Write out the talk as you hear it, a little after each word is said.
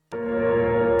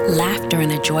Laughter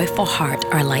and a joyful heart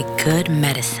are like good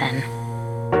medicine.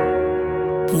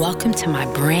 Welcome to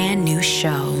my brand new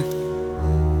show.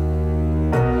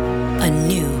 A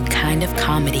new kind of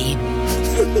comedy.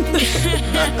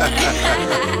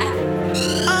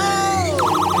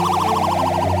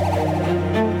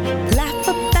 Laugh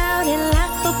about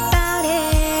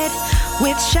it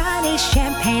with Sade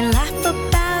Champagne. Laugh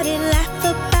about it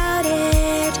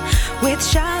with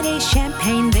Sade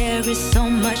Champagne. There is so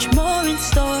much more in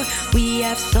store. We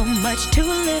have so much to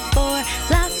live for.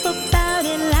 Laugh about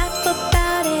it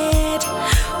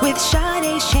with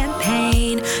Sade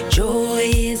Champagne.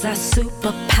 Joy is our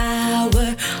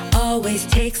superpower, always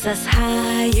takes us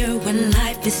higher when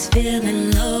life is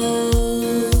feeling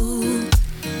low.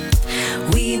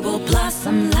 We will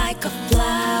blossom like a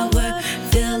flower,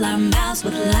 fill our mouths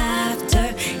with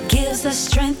laughter, gives us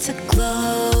strength to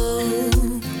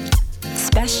glow.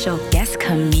 Special guest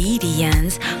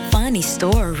comedians, funny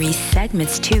stories,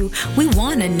 segments too. We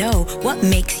wanna know what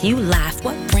makes you laugh,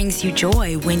 what brings you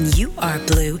joy when you are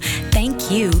blue.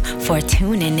 Thank you for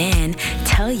tuning in.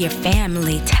 Tell your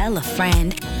family, tell a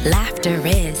friend. Laughter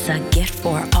is a gift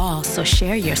for all, so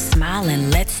share your smile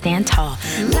and let's stand tall.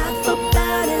 Laugh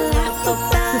about it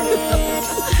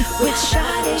with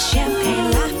Sade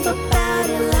Champagne. Laugh about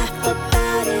it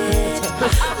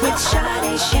with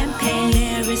Sade Champagne.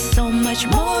 There is so much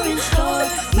more in store.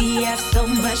 We have so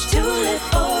much to live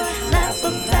for. Laugh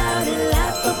about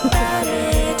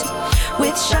it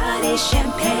with Sade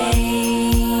Champagne.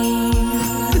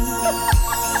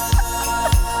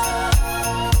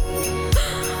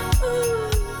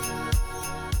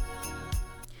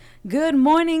 Good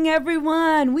morning,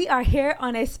 everyone. We are here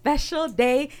on a special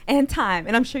day and time,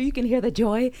 and I'm sure you can hear the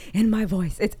joy in my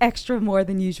voice. It's extra more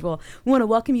than usual. We want to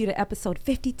welcome you to episode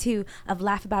 52 of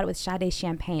Laugh About It with Sade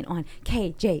Champagne on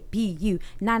KJBU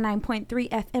 99.3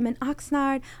 FM in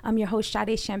Oxnard. I'm your host,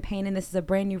 Sade Champagne, and this is a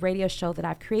brand new radio show that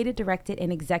I've created, directed,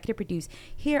 and executive produced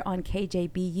here on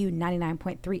KJBU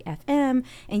 99.3 FM.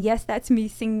 And yes, that's me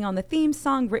singing on the theme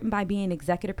song written by being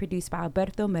executive produced by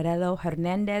Alberto Morelo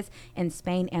Hernandez in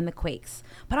Spain and the Quakes.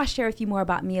 But I'll share with you more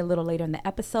about me a little later in the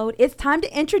episode. It's time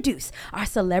to introduce our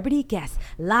celebrity guest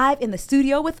live in the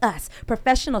studio with us,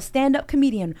 professional stand-up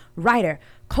comedian, writer,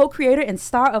 co-creator, and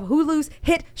star of Hulu's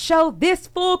hit show, This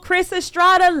Fool Chris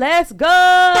Estrada. Let's go!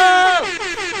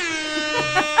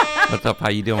 What's up? How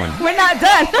you doing? We're not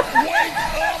done. Wake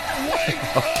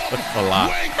up! That's a lot.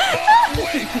 Wake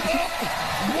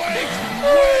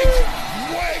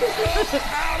up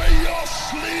out of your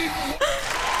sleep.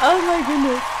 Oh my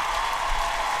goodness.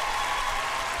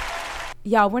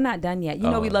 Y'all, we're not done yet.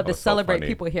 You know we love to celebrate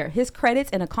people here. His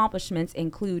credits and accomplishments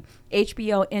include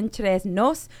HBO Entre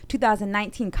Nos,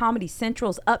 2019 Comedy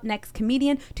Central's Up Next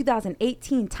Comedian,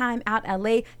 2018 Time Out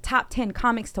LA Top 10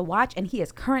 Comics to Watch, and he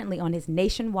is currently on his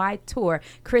nationwide tour,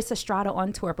 Chris Estrada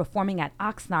on Tour, performing at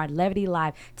Oxnard Levity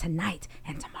Live tonight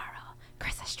and tomorrow.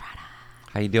 Chris Estrada.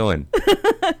 How you doing?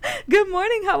 Good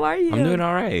morning. How are you? I'm doing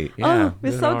all right. Yeah, oh,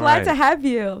 we're so glad to have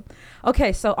you.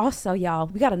 Okay, so also, y'all,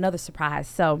 we got another surprise.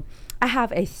 So I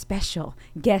have a special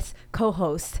guest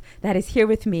co-host that is here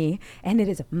with me, and it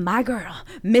is my girl,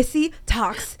 Missy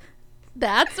Talks.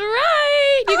 That's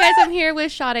right. You guys, I'm here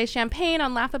with Sade Champagne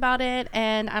on Laugh About It,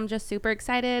 and I'm just super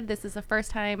excited. This is the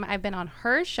first time I've been on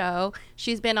her show.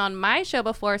 She's been on my show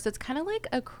before, so it's kind of like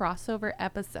a crossover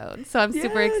episode. So I'm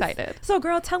super excited. So,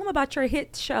 girl, tell them about your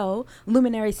hit show,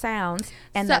 Luminary Sounds,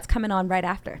 and that's coming on right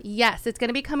after. Yes, it's going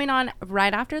to be coming on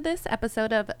right after this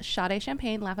episode of Sade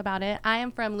Champagne, Laugh About It. I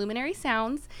am from Luminary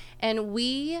Sounds, and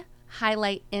we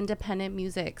highlight independent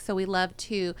music. So we love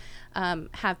to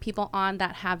have people on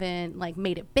that haven't like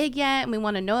made it big yet, and we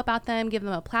want to know about them, give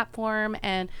them a platform,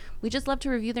 and we just love to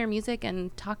review their music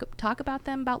and talk about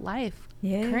them, about life,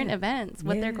 current events,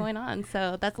 what they're going on.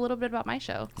 So that's a little bit about my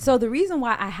show. So the reason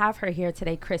why I have her here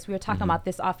today, Chris, we were talking about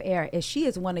this off air, is she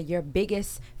is one of your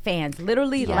biggest fans.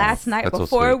 Literally last night, that's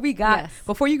before so we got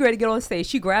before you go to get on stage,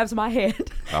 she grabs my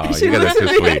hand. Oh, and she you guys are too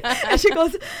sweet. And she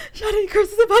goes, Sade,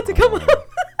 Chris is about to come up.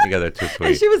 You guys are too sweet.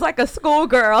 And she was like a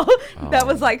schoolgirl that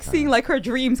was like seeing like her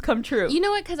dreams come true. You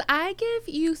know what? Because I give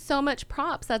you so much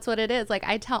props. That's what it is. Like,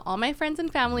 I tell all my friends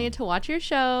and family to watch your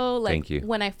show. Like, thank you.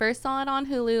 When I first saw it on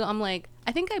Hulu, I'm like,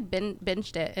 I think I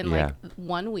binged it in like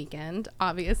one weekend.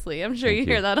 Obviously, I'm sure you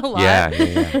hear that a lot. Yeah.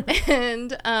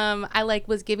 And I like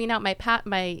was giving out my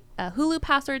Hulu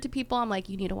password to people. I'm like,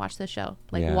 you need to watch this show.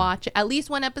 Like, watch at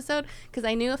least one episode, because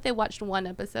I knew if they watched one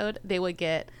episode, they would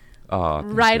get Oh,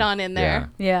 thank right you. on in there.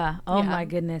 Yeah. Oh Yeah. my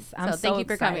goodness. I'm so thank you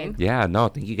for excited. coming. Yeah, no,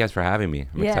 thank you guys for having me.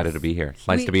 I'm excited to be here. It's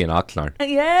nice to be in Oxnard.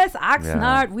 Yes,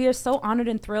 Oxnard. We are so honored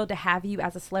and thrilled to have you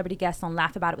as a celebrity guest on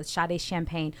Laugh About It with Sade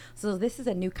Champagne. So this is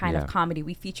a new kind of comedy.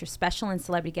 We feature special and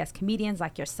celebrity guest comedians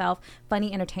like yourself,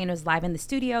 funny entertainers live in the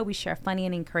studio. We share funny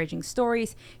and encouraging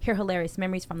stories, hear hilarious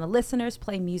memories from the listeners,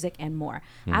 play music, and more.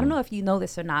 I don't know if you know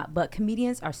this or not, but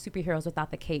comedians are superheroes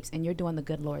without the capes, and you're doing the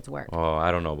good Lord's work. Oh,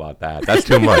 I don't know about that. That's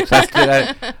too much.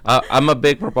 I'm a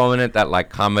big proponent that like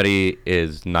comedy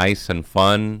is nice and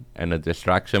fun and a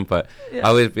distraction, but I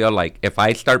always feel like if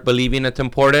I start believing it's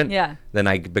important, then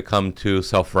I become too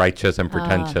self-righteous and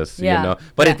pretentious, you know.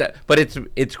 But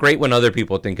it's great when other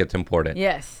people think it's important.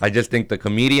 Yes. I just think the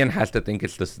comedian has to think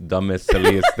it's the dumbest,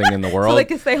 silliest thing in the world. So they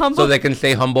can stay humble. So they can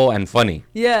stay humble and funny.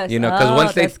 Yes. You know,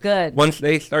 because good. once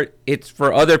they start, it's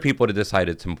for other people to decide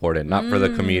it's important, not for the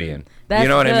comedian. That's you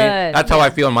know what I mean? good. That's how I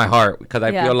feel in my heart, because I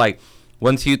Yeah. feel like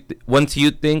once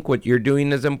you think what you're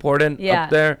doing is important up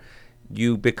there,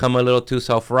 you become a little too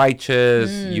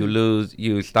self-righteous.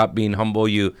 You stop being humble.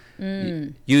 You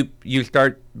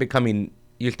start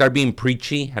being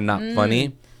preachy and not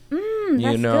funny.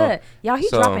 That's good. Y'all, he's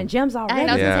dropping gems already. I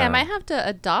know. Yeah. I might have to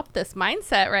adopt this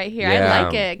mindset right here. Yeah. I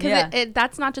like it because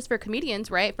that's not just for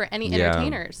comedians, right? For any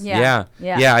entertainers. Yeah.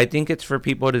 I think it's for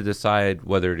people to decide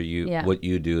whether what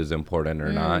you do is important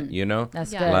or not. You know,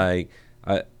 That's good.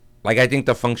 Like I think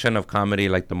the function of comedy,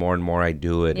 like the more and more I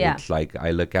do it, it's like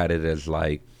I look at it as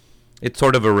like it's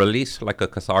sort of a release, like a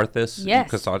catharsis.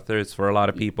 Catharsis for a lot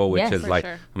of people, which is like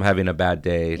I'm having a bad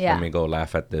day, so let me go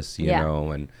laugh at this, you know,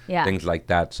 and things like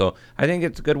that. So I think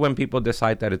it's good when people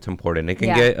decide that it's important. It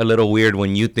can get a little weird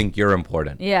when you think you're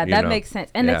important. Yeah, that makes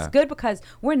sense. And it's good because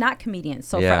we're not comedians.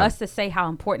 So for us to say how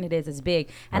important it is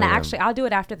big. And I'll do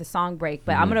it after the song break,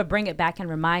 but I'm going to bring it back and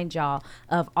remind y'all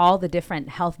of all the different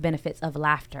health benefits of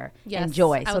laughter and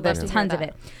joy. So there's tons of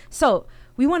it. So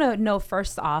we want to know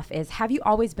first off is, have you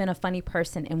always been a funny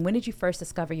person, and when did you first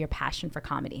discover your passion for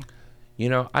comedy? You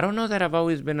know, I don't know that I've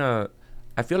always been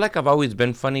I feel like I've always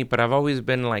been funny, but I've always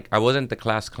been like, I wasn't the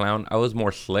class clown. I was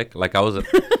more slick. Like I was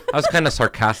kind of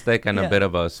sarcastic and a bit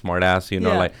of a smart ass, you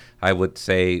know, like I would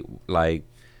say like,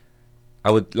 I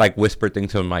would like whisper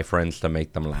things to my friends to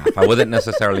make them laugh. I wasn't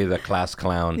necessarily the class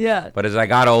clown. But as I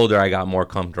got older, I got more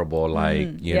comfortable,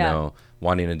 like, you know,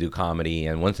 wanting to do comedy.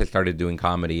 And once I started doing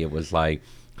comedy, it was like,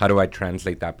 how do I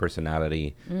translate that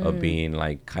personality of being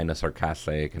like kind of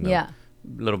sarcastic and a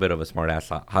little bit of a smart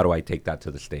ass? How do I take that to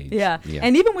the stage?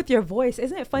 And even with your voice,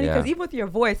 isn't it funny? Because even with your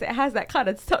voice, it has that kind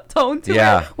of tone to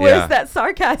it. It's that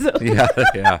sarcasm.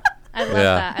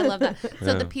 I love that.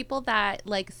 So the people that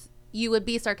like you would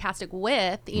be sarcastic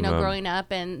with, you know, growing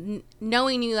up and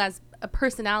knowing you as a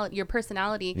personality, your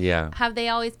personality, have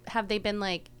they been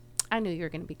like, I knew you were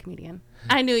going to be a comedian.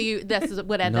 I knew this is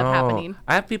what ended up happening.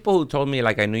 I have people who told me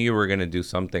like, I knew you were going to do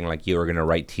something, like you were going to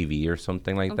write TV or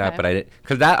something like that. But I didn't,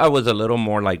 because that I was a little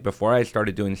more like, before I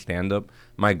started doing stand-up,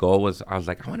 my goal was, I was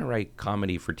like, I want to write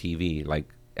comedy for TV.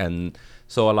 Like, and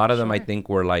so a lot of them I think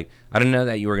were like, I didn't know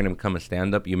that you were going to become a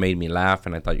stand-up. You made me laugh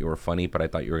and I thought you were funny, but I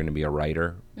thought you were going to be a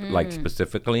writer, like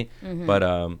specifically.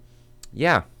 But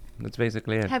yeah, that's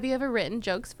basically it. Have you ever written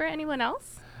jokes for anyone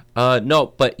else?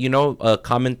 No, but you know, a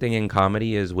common thing in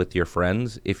comedy is with your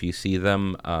friends, if you see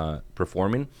them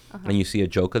performing and you see a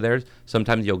joke of theirs,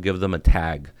 sometimes you'll give them a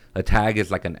tag. A tag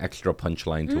is like an extra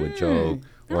punchline to a joke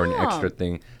or an extra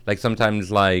thing. Like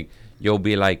sometimes like you'll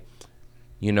be like,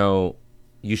 you know,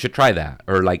 you should try that,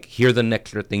 or like here's an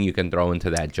extra thing you can throw into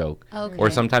that joke.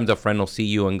 Or sometimes a friend will see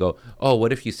you and go, oh,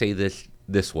 what if you say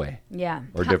this way?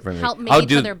 Or differently. Help make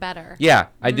each other better.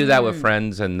 I do that with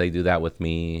friends and they do that with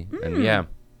me. And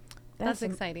That's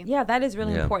exciting. Yeah, that is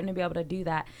really important to be able to do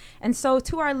that. And so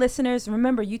to our listeners,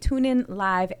 remember, you tune in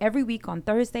live every week on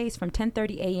Thursdays from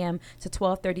 10:30 a.m. to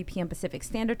 12:30 p.m. Pacific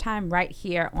Standard Time right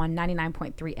here on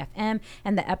 99.3 FM.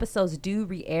 And the episodes do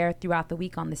re-air throughout the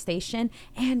week on the station.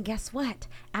 And guess what?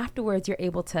 Afterwards, you're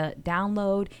able to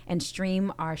download and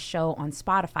stream our show on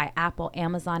Spotify, Apple,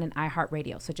 Amazon, and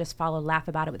iHeartRadio. So just follow Laugh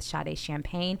About It with Sade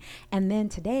Champagne. And then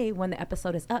today, when the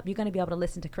episode is up, you're going to be able to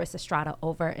listen to Chris Estrada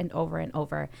over and over and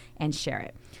over and share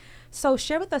it. So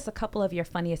share with us a couple of your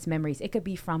funniest memories. It could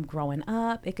be from growing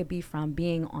up. It could be from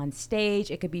being on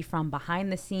stage. It could be from behind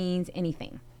the scenes,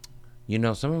 anything. You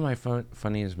know, some of my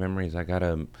funniest memories, I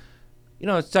gotta, you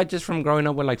know, it's not just from growing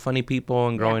up with like funny people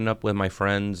and growing up with my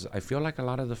friends. I feel like a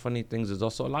lot of the funny things is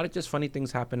also a lot of just funny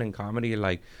things happen in comedy.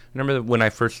 Like, I remember when I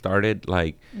first started,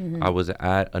 like I was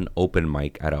at an open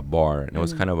mic at a bar, and it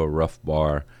was kind of a rough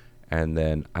bar. And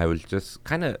then I was just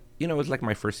kind of, you know, it was like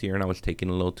my first year and I was taking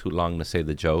a little too long to say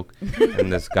the joke.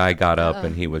 And this guy got up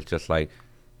and he was just like,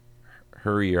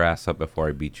 hurry your ass up before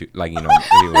I beat you. Like, you know,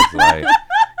 he was like,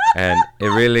 and it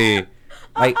really,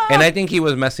 like, and I think he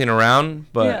was messing around,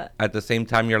 but at the same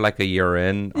time, you're like a year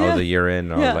in. I was a year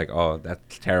in. I was like, oh,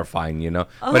 that's terrifying, you know.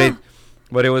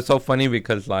 But it was so funny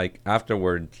because, like,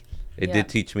 afterwards, it did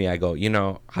teach me. I go, you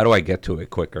know, how do I get to it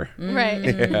quicker? Right.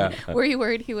 Yeah. Were you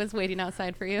worried he was waiting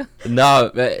outside for you?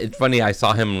 No, it's funny. I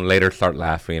saw him later start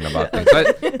laughing about things.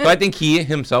 So I think he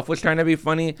himself was trying to be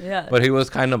funny, but he was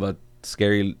kind of a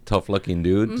scary, tough-looking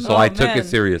dude. So I took it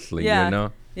seriously, you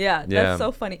know? Yeah, that's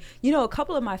so funny. You know, a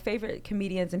couple of my favorite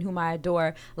comedians and whom I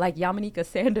adore, like Yamaneika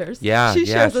Sanders. Yeah, she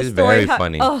shares she's a story very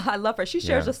funny. Oh, I love her. She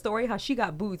shares a story how she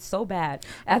got booed so bad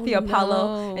at the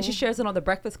Apollo, and she shares it on the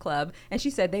Breakfast Club. And she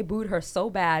said they booed her so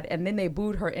bad, and then they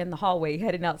booed her in the hallway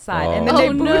heading outside, and then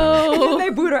they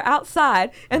booed her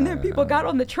outside, and then people got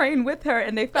on the train with her,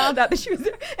 and they found out that she was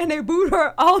there, and they booed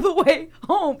her all the way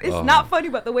home. It's not funny,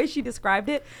 but the way she described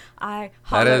it, I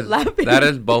hollered laughing. That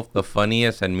is both the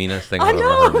funniest and meanest thing I've ever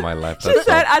heard in my life. She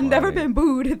said, I've never been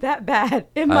booed that bad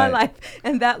in my life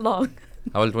and that long.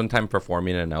 I was one time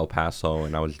performing in El Paso,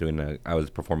 and I was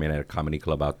performing at a comedy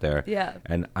club out there. Yeah.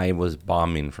 And I was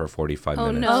bombing for 45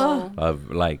 minutes no. of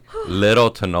like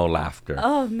little to no laughter.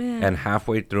 Oh man. And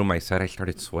halfway through my set, I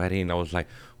started sweating. I was like,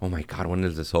 oh my God, when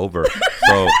is this over?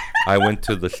 So I went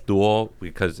to the stool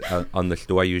because on the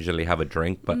stool I usually have a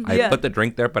drink, but I put the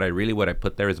drink there, but what I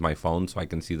put there is my phone so I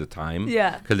can see the time.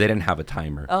 Yeah. Because they didn't have a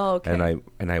timer. Oh, okay.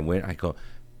 And I go,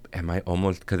 am I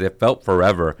almost, because it felt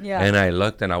forever. Yeah. And I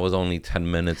looked and I was only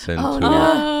 10 minutes into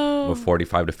a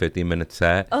 45 to 50 minute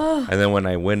set. And then when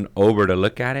I went over to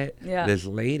look at it, this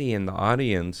lady in the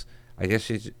audience, I guess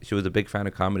she was a big fan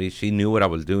of comedy. She knew what I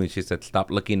was doing. She said, stop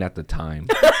looking at the time.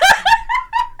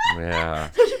 Yeah.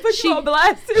 So she put you on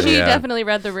blast. She definitely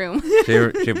read the room.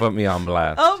 She put me on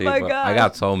blast. Oh my God. I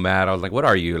got so mad. I was like, what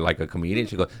are you, like a comedian?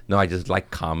 She goes, no, I just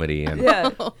like comedy. And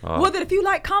Well, then if you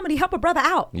like comedy, help a brother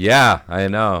out. Yeah, I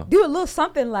know. Do a little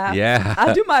something laugh. Yeah.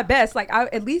 I'll do my best. Like,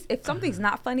 at least if something's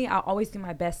not funny, I'll always do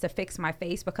my best to fix my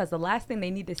face, because the last thing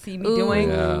they need to see me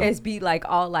doing is be like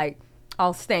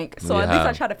all stink. So at least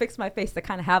I try to fix my face to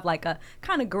kind of have like a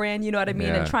kind of grin, you know what I mean,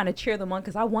 and trying to cheer them on,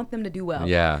 because I want them to do well.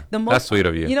 Yeah, that's sweet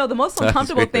of you. You know, the most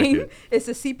uncomfortable thing is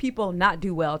to see people not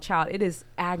do well, child. It is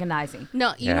agonizing.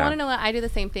 No, you want to know what? I do the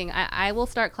same thing. I will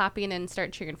start clapping and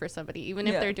start cheering for somebody, even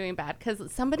if they're doing bad,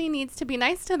 because somebody needs to be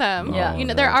nice to them. Yeah. You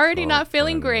know, they're already not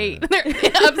feeling great. They're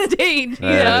upstage. You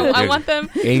know, I want them.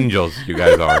 Angels, you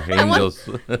guys are. Angels.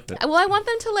 I want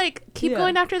them to like keep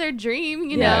going after their dream,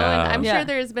 you know, and I'm sure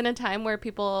there's been a time where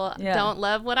people don't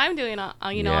love what I'm doing on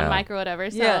mic or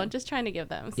whatever. So just trying to give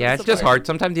them some it's support. just hard.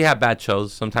 Sometimes you have bad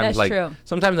shows. Sometimes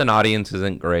sometimes an audience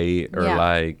isn't great, or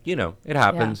like, you know, it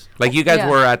happens. Like you guys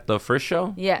were at the first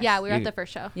show? Yeah, we were at the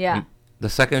first show. Yeah. The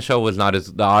second show was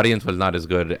the audience was not as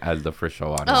good as the first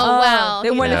show audience. Oh, wow.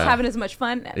 They weren't having as much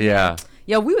fun. Yeah.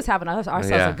 Yeah, we was having ourselves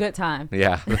a good time.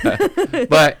 Yeah.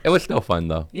 But it was still fun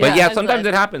though. But sometimes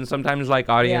it happens. Sometimes like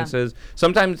audiences,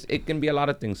 sometimes it can be a lot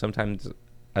of things. Sometimes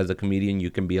as a comedian,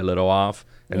 you can be a little off,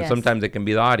 and sometimes it can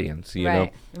be the audience, you know.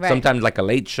 Sometimes like a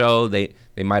late show, they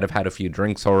might have had a few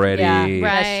drinks already. Yeah,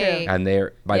 that's true.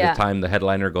 And by the time the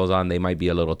headliner goes on, they might be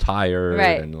a little tired.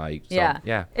 And like, so,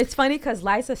 yeah. It's funny because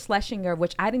Liza Schlesinger,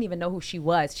 which I didn't even know who she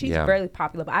was. She's very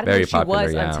popular, but I didn't know who she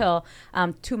was until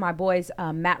two of my boys,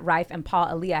 Matt Rife and Paul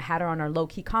Aaliyah, had her on our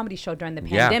low-key comedy show during the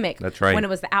pandemic. That's right. When it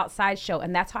was the Outside show,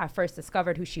 and that's how I first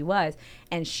discovered who she was.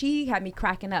 And she had me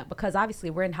cracking up because obviously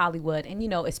we're in Hollywood, and you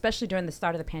know, especially during the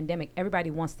start of the pandemic,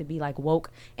 everybody wants to be like woke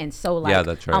and so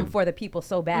like for the people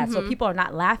so bad. So people are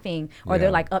not laughing, or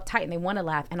they're like uptight and they want to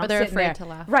laugh, and they're afraid to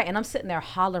laugh. Right, and I'm sitting there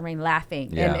hollering,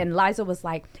 laughing, and Liza was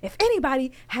like, if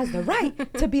anybody has the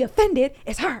right to be offended,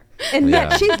 it's her. And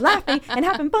yet she's laughing and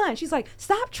having fun. She's like,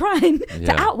 stop trying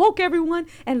to outwoke everyone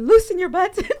and loosen your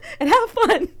butts and have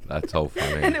fun. That's so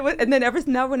funny. And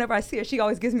then whenever I see her, she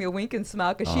always gives me a wink and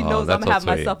smile, because she knows I'm gonna have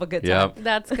myself a good time.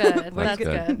 That's good. That's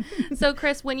good. So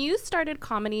Chris, when you started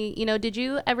comedy, you know, did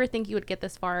you ever think you would get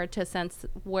this far to sense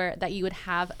that you would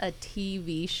have a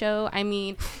TV show? I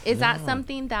mean, is that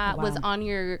something that was on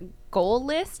your goal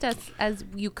list as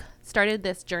you started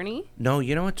this journey? No,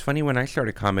 you know what's funny? When I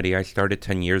started comedy, I started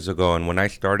 10 years ago, and when I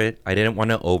started, I didn't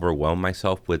want to overwhelm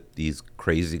myself with these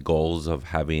crazy goals of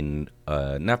having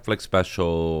a Netflix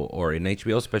special or an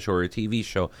HBO special or a TV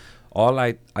show.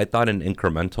 I thought in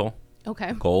incremental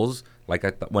goals. Like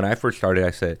when I first started,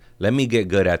 I said, let me get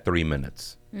good at 3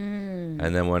 minutes. And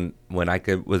then when I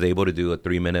was able to do a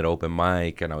 3-minute open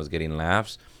mic and I was getting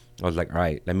laughs, I was like, all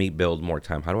right, let me build more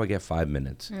time. How do I get 5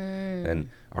 minutes? And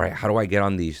all right, how do I get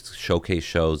on these showcase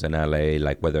shows in LA,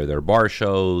 like whether they're bar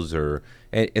shows or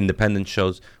independent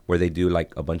shows where they do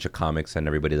like a bunch of comics and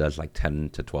everybody does like 10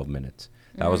 to 12 minutes.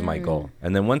 That was my goal.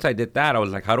 And then once I did that, I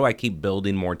was like, how do I keep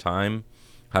building more time?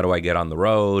 How do I get on the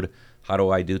road? How do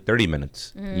I do 30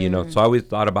 minutes? You know, so I always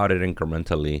thought about it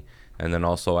incrementally. And then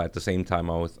also at the same time,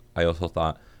 I also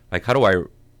thought, like, how do I,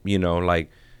 you know,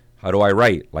 like, how do I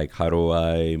write? Like, how do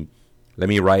I, let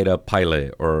me write a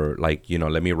pilot, or like, you know,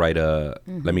 let me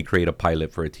create a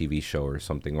pilot for a TV show or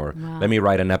something, or let me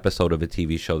write an episode of a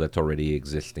TV show that's already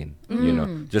existing, you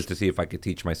know, just to see if I could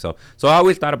teach myself. So I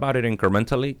always thought about it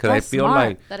incrementally, because I feel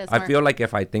like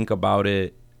if I think about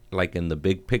it like in the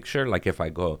big picture, like if I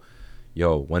go,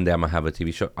 yo, one day I'm gonna have a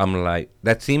TV show, I'm like,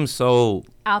 that seems so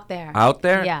out there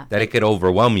that it could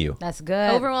overwhelm you. That's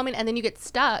good. Overwhelming, and then you get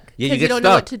stuck because you don't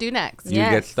know what to do next. You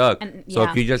get stuck. And, so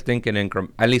if you just think in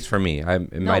at least for me,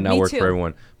 it might not work for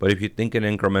everyone, but if you think in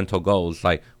incremental goals,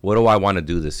 like, what do I want to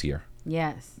do this year?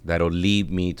 Yes. That'll lead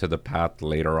me to the path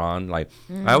later on. Like,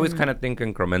 I always kind of think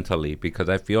incrementally, because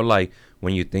I feel like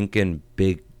when you think in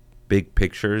big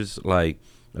pictures, like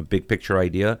a big picture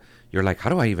idea, you're like, how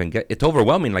do I even get, it's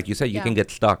overwhelming. Like you said, you can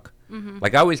get stuck.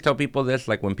 Like I always tell people this,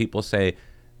 like when people say,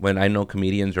 when I know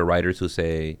comedians or writers who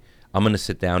say, I'm going to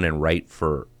sit down and write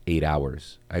for 8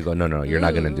 hours. I go, no, you're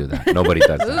not going to do that. Nobody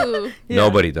does that.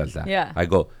 Nobody does that. Yeah. I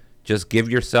go, just give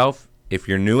yourself, if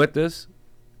you're new at this,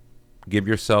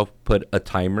 put a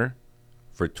timer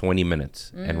for 20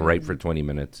 minutes and write for 20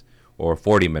 minutes or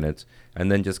 40 minutes,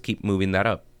 and then just keep moving that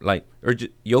up. Like,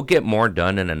 you'll get more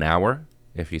done in an hour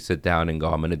if you sit down and go,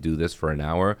 I'm going to do this for an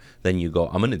hour. Then you go,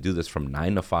 I'm going to do this from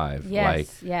 9 to 5.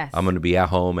 Yes. I'm going to be at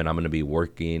home and I'm going to be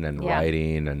working and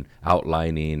writing and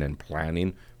outlining and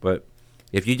planning. But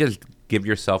if you just give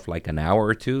yourself like an hour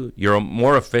or two, you're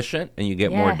more efficient and you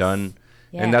get more done.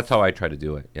 Yes. And that's how I try to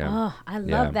do it. Yeah. Oh, I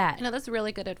love that. You know, that's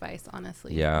really good advice,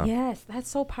 honestly. Yeah. Yes, that's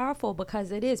so powerful,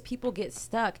 because it is. People get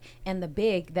stuck in the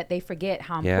big that they forget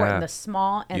how important the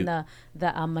small and the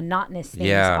monotonous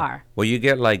things are. Well, you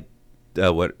get like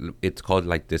what it's called,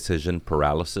 like decision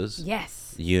paralysis.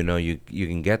 Yes. You know, you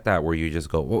can get that where you just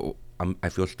go, oh, I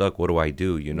feel stuck. What do I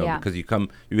do? You know, because you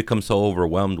become so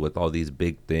overwhelmed with all these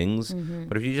big things.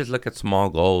 But if you just look at small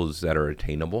goals that are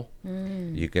attainable,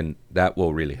 that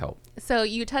will really help. So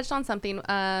you touched on something,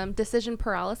 decision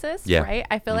paralysis, right?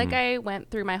 I feel like I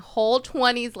went through my whole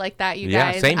 20s like that, you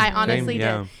guys. Same, I honestly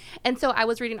did. And so I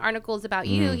was reading articles about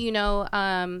you, you know,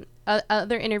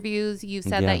 other interviews. You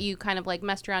said that you kind of like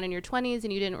messed around in your 20s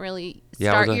and you didn't really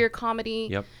start your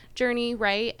comedy journey,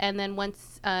 right? And then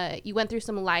once you went through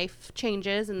some life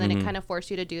changes, and then it kind of forced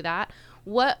you to do that.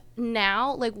 What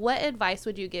advice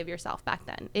would you give yourself back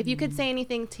then? If you could say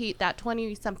anything to that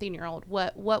 20-something-year-old,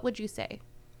 what would you say?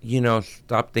 You know,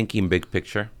 stop thinking big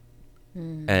picture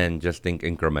and just think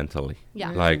incrementally.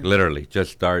 Yeah. Like literally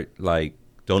just start, like,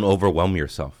 don't overwhelm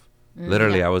yourself.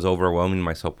 Literally, I was overwhelming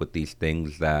myself with these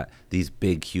things, these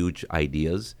big, huge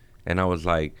ideas. And I was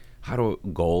like,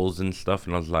 goals and stuff.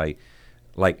 And I was like,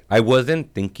 I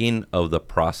wasn't thinking of the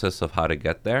process of how to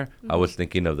get there. I was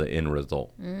thinking of the end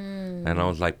result. And I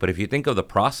was like, but if you think of the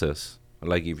process,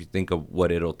 like if you think of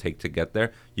what it'll take to get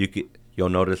there, you'll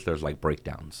notice there's like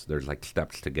breakdowns. There's like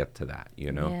steps to get to that,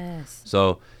 you know? Yes.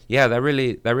 So yeah, that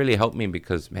really helped me,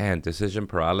 because man, decision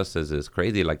paralysis is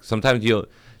crazy. Like sometimes you'll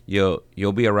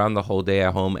be around the whole day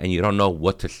at home and you don't know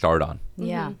what to start on.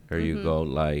 Yeah. Or you go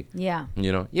like,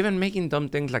 you know, even making dumb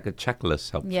things like a checklist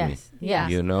helps me. Yeah.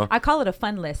 You know, I call it a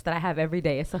fun list that I have every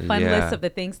day. It's a fun list of the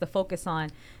things to focus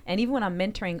on. And even when I'm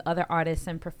mentoring other artists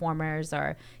and performers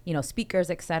or, you know, speakers,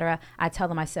 etc., I tell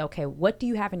them, I say, okay, what do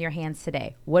you have in your hands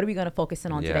today? What are we going to focus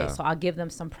in on today? So I'll give them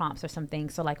some prompts or some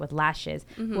things. So like with Lashes,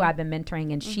 who I've been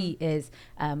mentoring, and she is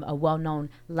a well-known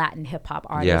Latin hip hop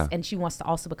artist, and she wants to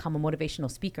also become a motivational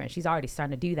speaker, and she's already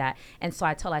starting to do that. And so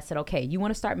I said, okay, you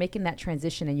want to start making that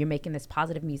transition, and you're making this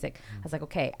positive music. I was like,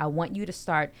 okay, I want you to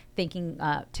start thinking,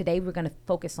 today we're going to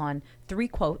focus on 3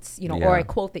 quotes, you know, or a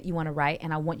quote that you want to write.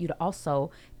 And I want you to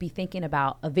also be thinking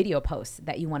about a video post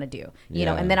that you want to do, you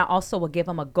know, and then I also will give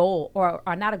them a goal or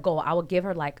not a goal. I will give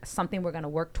her like something we're going to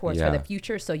work towards for the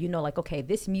future. So, you know, like, okay,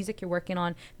 this music you're working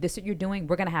on, this what you're doing,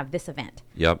 we're going to have this event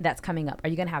that's coming up. Are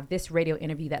you going to have this radio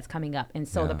interview that's coming up? And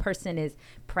so the person is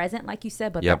present, like you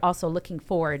said, but they're also looking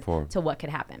forward to what could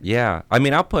happen. Yeah. I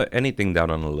mean, I'll put anything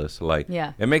down on the list. Like,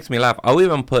 it makes me laugh. I'll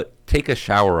even take a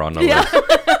shower on the list.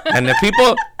 And if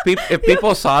if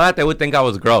people saw that, they would think I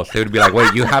was gross. They would be like,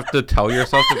 "Wait, you have to tell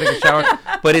yourself to take a shower?"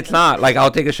 But it's not. Like,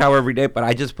 I'll take a shower every day, but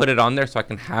I just put it on there so I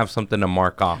can have something to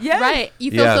mark off. Yeah. Right.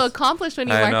 You feel so accomplished when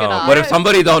you mark it off. But if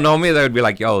somebody don't know me, they would be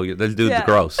like, "Yo, this dude's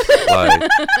gross." Like,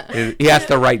 he has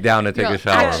to write down to take a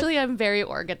shower. Actually, I'm very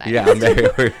organized. Yeah, I'm very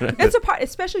organized. It's a part,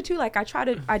 especially too. Like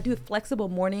I do flexible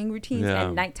morning routines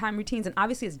and nighttime routines, and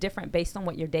obviously it's different based on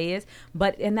what your day is.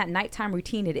 But in that nighttime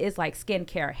routine, it is like skin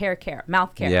care, hair care,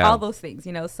 mouth care, all those things.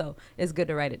 So it's good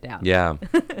to write it down. Yeah.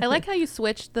 I like how you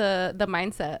switched the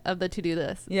mindset of the to-do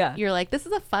list. Yeah. You're like, this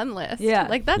is a fun list. Yeah.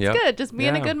 Like, that's good. Just be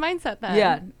in a good mindset then.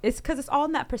 Yeah. It's because it's all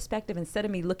in that perspective. Instead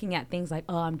of me looking at things like,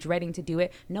 oh, I'm dreading to do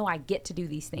it. No, I get to do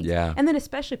these things. Yeah. And then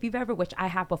especially if you've ever, which I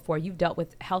have before, you've dealt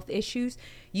with health issues,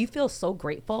 you feel so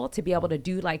grateful to be able to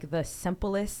do like the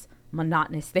simplest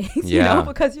monotonous things,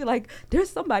 because you're like, there's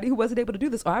somebody who wasn't able to do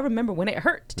this, or I remember when it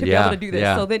hurt to be able to do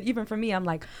this. So then even for me, I'm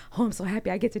like, oh, I'm so happy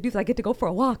I get to do this. I get to go for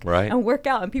a walk and work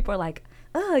out, and people are like,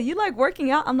 oh, you like working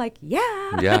out? I'm like,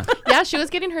 yeah. She was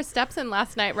getting her steps in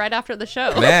last night right after the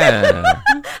show. Man,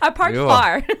 I parked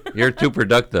far. You're too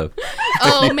productive.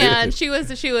 Oh man, she was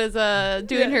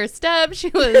doing her steps. She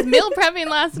was meal prepping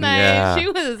last night. She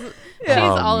was she's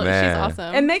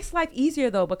awesome. It makes life easier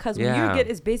though, because when you get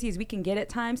as busy as we can get at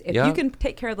times, if you can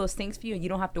take care of those things for you and you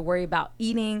don't have to worry about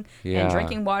eating and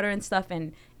drinking water and stuff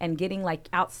and getting like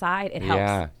outside, it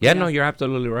helps. No, you're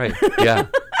absolutely right. Yeah.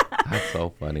 That's so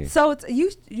funny. So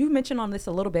you mentioned on this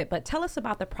a little bit, but tell us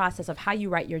about the process of how you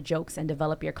write your jokes and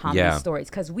develop your comedy stories,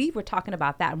 because we were talking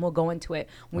about that, and we'll go into it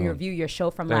when we review your show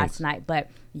from last night. But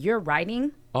your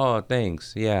writing. Oh,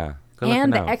 thanks. Yeah.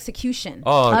 And the execution.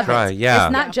 Oh, of try. It. Yeah.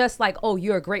 It's not just like, oh,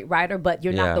 you're a great writer, but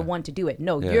you're not the one to do it.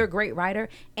 No, you're a great writer,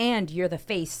 and you're the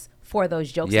face for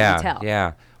those jokes that you tell.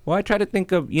 Yeah. Well, I try to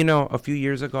think of, a few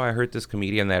years ago, I heard this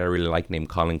comedian that I really like named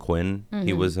Colin Quinn. Mm-hmm.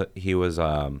 He was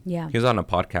on a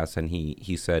podcast, and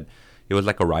he said, it was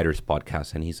like a writer's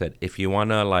podcast, and he said, if you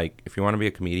wanna be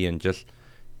a comedian, just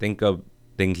think of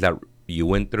things that you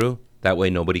went through. That way,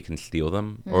 nobody can steal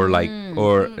them, or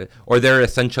they're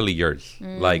essentially yours.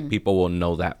 Like, people will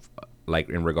know that, like,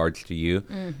 in regards to you.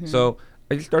 Mm-hmm. So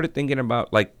I just started thinking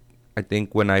about, like, I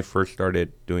think when I first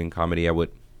started doing comedy, I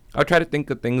would try to think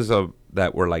of things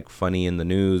that were like funny in the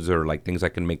news, or like things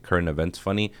that can make current events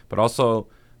funny. But also,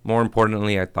 more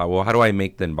importantly, I thought, well, how do I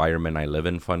make the environment I live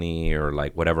in funny, or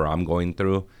like whatever I'm going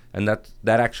through? And that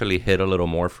actually hit a little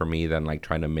more for me than like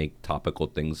trying to make topical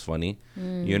things funny,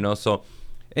 So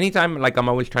anytime, like, I'm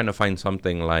always trying to find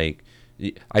something, like,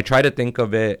 I try to think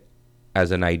of it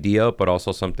as an idea, but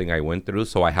also something I went through,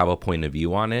 so I have a point of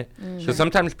view on it. So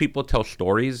sometimes people tell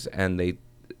stories and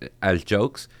as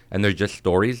jokes, and they're just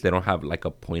stories. They don't have like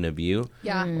a point of view.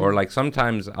 Yeah. Or like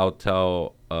sometimes I'll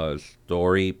tell a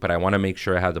story, but I want to make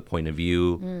sure it has a point of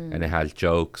view and it has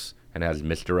jokes and it has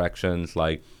misdirections.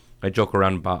 Like, I joke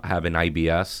around about having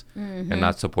IBS and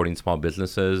not supporting small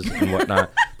businesses and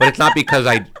whatnot. But it's not because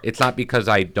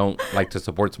I don't like to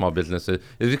support small businesses.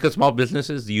 It's because small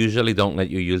businesses usually don't let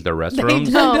you use their restrooms.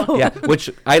 They don't. Yeah, which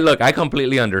I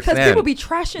completely understand. Because people be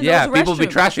trashing those restrooms. Yeah, people be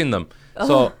trashing them.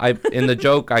 So in the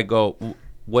joke, I go,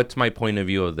 what's my point of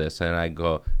view of this? And I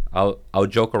go, I'll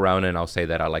joke around and I'll say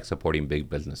that I like supporting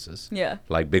big businesses. Yeah.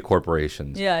 Like big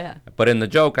corporations. Yeah. But in the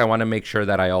joke, I want to make sure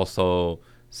that I also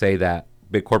say that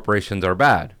big corporations are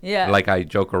bad. Yeah. Like, I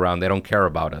joke around, they don't care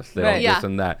about us. They don't this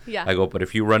and that. Yeah. I go, but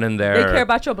if you run in there. They care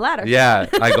about your bladder. Yeah.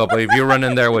 I go, but if you run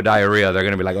in there with diarrhea, they're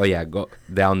going to be like, oh yeah, go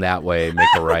down that way, make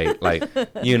a right. Like,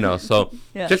 so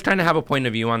just trying to have a point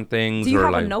of view on things. Do you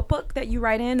have like a notebook that you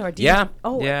write in, or do you?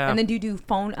 Oh, yeah. And then do you do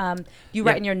phone, do you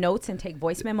write in your notes and take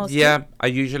voice memos? Yeah. Too? I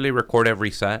usually record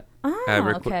every set. Oh,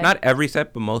 okay. Not every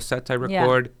set, but most sets I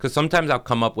record. Because sometimes I'll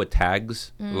come up with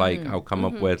tags. Like, I'll come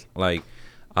up with, like,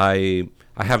 I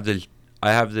have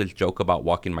this joke about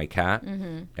walking my cat,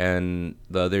 and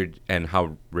and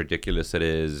how ridiculous it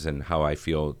is, and how I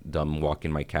feel dumb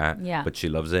walking my cat. Yeah. But she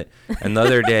loves it. And the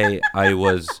other day I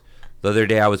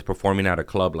was performing at a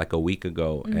club like a week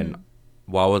ago, and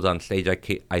while I was on stage,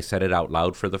 I said it out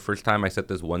loud for the first time. I said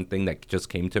this one thing that just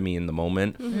came to me in the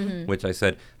moment, which I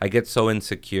said, I get so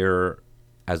insecure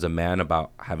as a man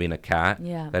about having a cat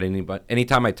that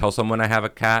anytime I tell someone I have a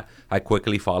cat, I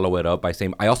quickly follow it up by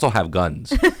saying, I also have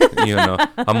guns.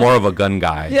 I'm more of a gun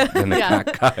guy than a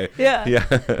cat guy.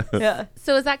 Yeah.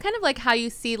 So is that kind of like how you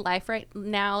see life right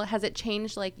now? Has it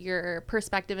changed like your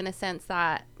perspective in a sense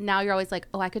that now you're always like,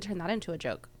 oh, I could turn that into a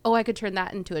joke. Oh, I could turn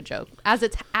that into a joke as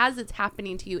it's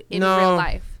happening to you in real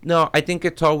life? No, I think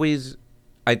it's always,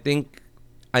 I think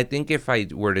if I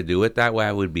were to do it that way,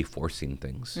 I would be forcing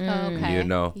things. Okay.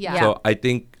 Yeah. So I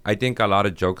think a lot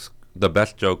of jokes, the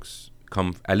best jokes,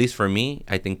 come, at least for me,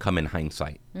 I think come in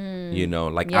hindsight. You know,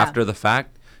 like Yeah. after the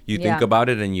fact, you think Yeah. about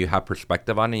it and you have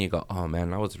perspective on it and you go, oh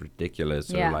man, that was ridiculous.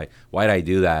 Yeah. Or like, why'd I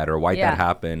do that? Or why'd Yeah. that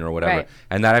happen? Or whatever. Right.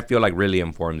 And that I feel like really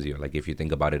informs you. Like if you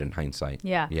think about it in hindsight.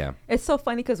 Yeah. Yeah. It's so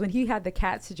funny because when he had the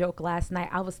cats joke last night,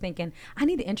 I was thinking, I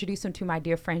need to introduce him to my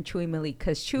dear friend Chewy Malik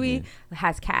because Chewy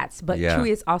has cats, but Yeah. Chewy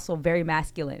is also very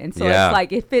masculine. And so Yeah. it's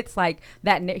like, it fits like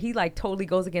that. He like totally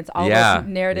goes against all Yeah. those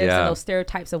narratives Yeah. and those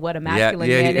stereotypes of what a masculine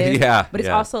yeah, man is. yeah, But it's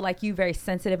yeah. also like you very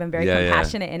sensitive and very Yeah, yeah.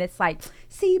 compassionate. And it's like,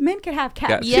 see, men can have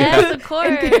cats. Yes, of course.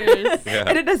 Yeah.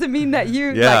 And it doesn't mean that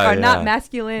you Yeah, like are not yeah.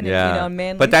 masculine Yeah. and, you know,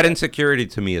 manly. But that insecurity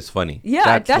to me is funny.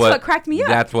 Yeah, that's what cracked me up.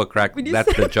 That's what cracked. When you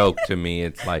That's said the joke to me.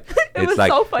 It's like It was it's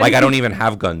like so funny. like I don't even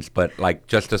have guns, but like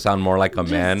just to sound more like a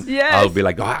man, yes. I'll be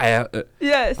like, oh,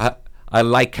 Yes. I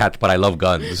like cats, but I love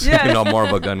guns. Yes. You know, more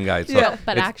of a gun guy. So Yeah.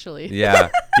 But it's- actually, yeah,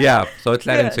 yeah. So it's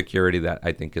that Yeah. insecurity that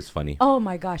I think is funny. Oh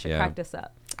my gosh, it Yeah. cracked us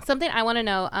up. something I want to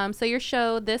know. So your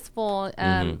show, This Fool,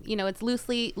 you know, it's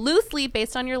loosely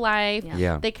based on your life. Yeah.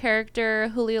 Yeah. The character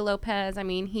Julio Lopez, I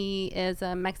mean, he is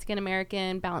a Mexican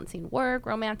American balancing work,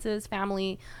 romances,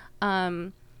 family.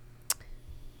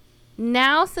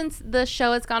 Now, since the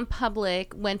show has gone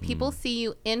public, when people see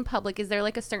you in public, is there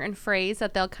like a certain phrase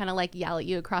that they'll kind of like yell at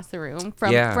you across the room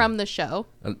from the show?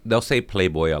 They'll say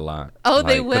Playboy a lot. Oh,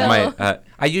 they 'cause will.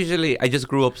 I just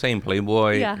grew up saying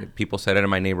Playboy. Yeah. People said it in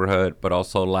my neighborhood, but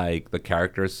also like the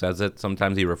character says it.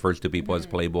 Sometimes he refers to people as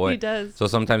Playboy. He does. So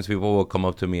sometimes people will come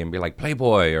up to me and be like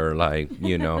Playboy, or like,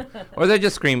 you know, or they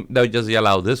just scream, they'll just yell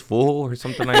out "This fool" or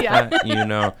something like that, you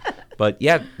know. But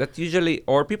yeah, that's usually,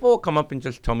 or people will come up and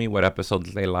just tell me what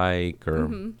episodes they like or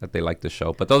that they like the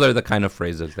show. But those are the kind of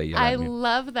phrases they yell I at me.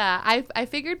 love that. I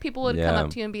figured people would come Yeah. up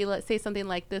to you and be like, say something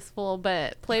like "This Fool,"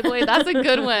 but Playboy, that's a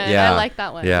good one. Yeah. I like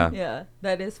that one. Yeah. Yeah,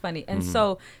 that is funny. And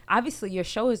so obviously your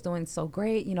show is doing so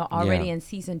great, you know, already Yeah. in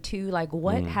season 2. Like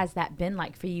what has that been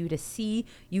like for you to see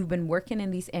you've been working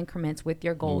in these increments with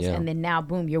your goals Yeah. and then now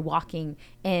boom, you're walking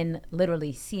in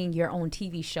literally seeing your own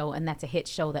TV show and that's a hit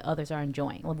show that others are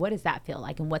enjoying. Like, what does that feel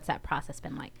like and what's that process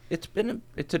been like?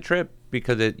 It's a trip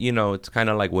because it's kind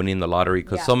of like winning the lottery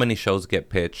because Yeah. so many shows get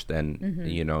pitched and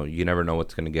you know, you never know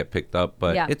what's going to get picked up,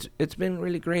 but Yeah. it's been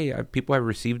really great. People have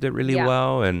received it really Yeah.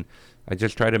 well, and I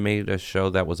just tried to make a show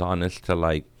that was honest to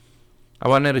like, I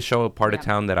wanted to show a part of Yeah.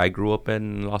 town that I grew up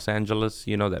in Los Angeles,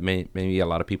 you know, that maybe a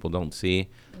lot of people don't see.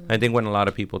 I think when a lot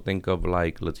of people think of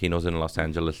like Latinos in Los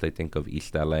Angeles, they think of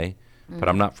East LA, but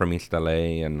I'm not from East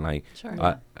LA, and like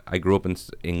Sure. I grew up in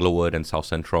Inglewood and South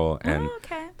Central, and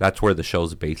okay. that's where the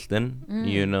show's based in,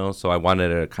 you know, so I wanted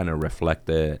to kind of reflect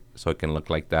it so it can look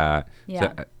like that.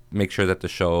 Yeah. So, make sure that the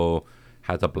show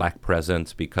has a black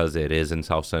presence because it is in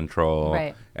South Central.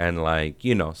 Right. And like,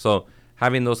 you know, so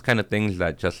having those kind of things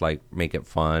that just like make it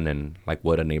fun and like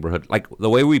what a neighborhood, like the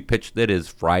way we pitched it is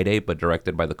Friday, but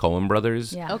directed by the Coen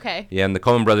brothers. Yeah. Okay. Yeah, and the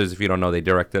Coen brothers, if you don't know, they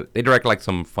direct like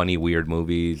some funny, weird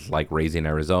movies like Raising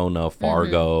Arizona,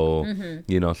 Fargo,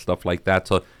 you know, stuff like that.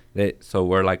 So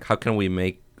we're like, how can we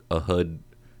make a hood,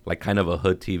 like kind of a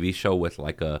hood TV show with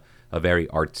like a very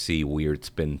artsy, weird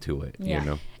spin to it, Yeah. you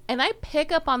know? And I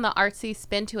pick up on the artsy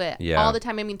spin to it Yeah. all the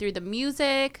time. I mean, through the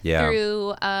music, Yeah.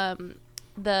 through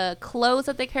the clothes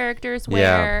that the characters Yeah.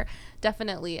 wear.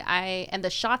 Definitely. And the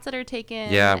shots that are taken.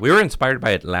 Yeah, we were inspired by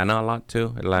Atlanta a lot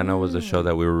too. Atlanta was a show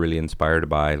that we were really inspired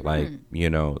by. Like, you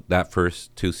know, that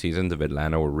first 2 seasons of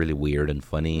Atlanta were really weird and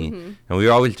funny. And we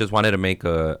always just wanted to make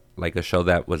a show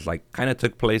that was like kind of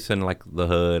took place in like the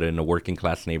hood and a working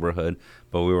class neighborhood.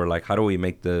 But we were like, how do we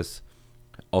make this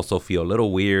also feel a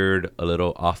little weird, a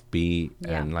little offbeat,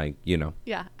 Yeah. and like, you know.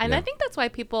 Yeah. And Yeah. I think that's why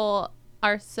people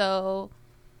are so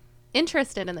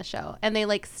interested in the show and they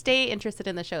like stay interested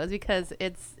in the show is because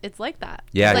it's like that.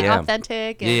 Yeah, It's like yeah.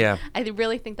 authentic. And Yeah. I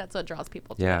really think that's what draws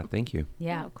people to Yeah, it. thank you.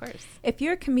 Yeah. Of course. If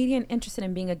you're a comedian interested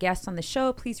in being a guest on the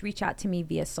show, please reach out to me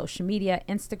via social media.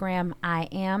 Instagram, I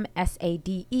am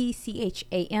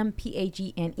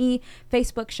SadeChampagne,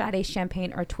 Facebook, Sade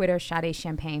Champagne, or Twitter, Sade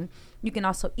Champagne. You can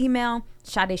also email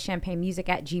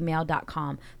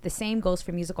SadeChampagneMusic@gmail.com. The same goes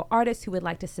for musical artists who would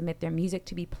like to submit their music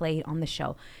to be played on the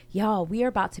show. Y'all, we are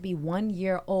about to be 1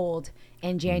 year old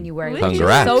in January, which is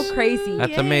Congrats. so crazy.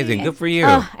 That's amazing. Good for you.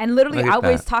 And literally, Look I at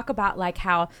always that. talk about like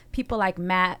how people like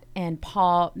Matt Rife and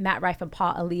Paul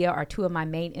Aaliyah are 2 of my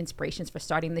main inspirations for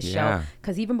starting the show. Yeah.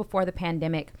 Because even before the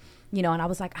pandemic, you know, and I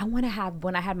was like, I want to have,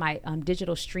 when I had my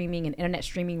digital streaming and internet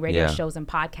streaming radio shows and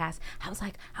podcasts, I was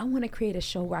like, I want to create a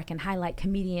show where I can highlight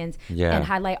comedians and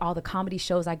highlight all the comedy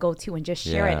shows I go to and just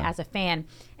share it as a fan.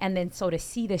 And then so to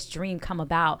see this dream come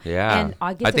about. And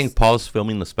I think Paul's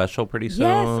filming the special pretty soon.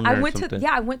 Yes, I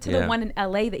went to the one in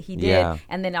LA that he did,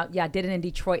 and then I did it in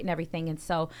Detroit and everything. And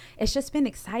so it's just been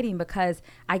exciting because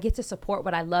I get to support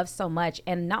what I love so much.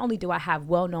 And not only do I have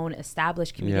well-known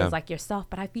established comedians like yourself,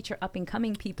 but I feature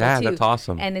up-and-coming people too. That's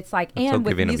awesome. And it's like, that's and so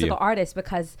with musical artists,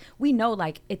 because we know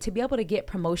like to be able to get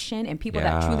promotion and people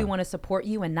that truly want to support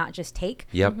you and not just take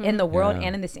in the world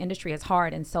and in this industry is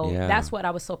hard. And so that's what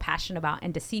I was so passionate about.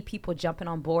 And to see people jumping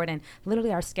on board, and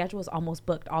literally our schedule is almost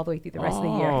booked all the way through the rest of the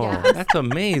year. That's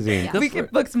amazing. We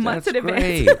get books months in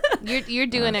advance. You're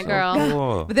doing it, girl.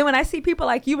 Cool. But then when I see people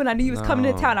like you, when I knew you was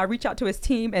coming to town, I reach out to his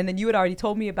team, and then you had already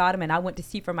told me about him, and I went to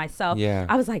see for myself.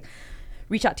 I was like,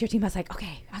 reach out to your team. I was like,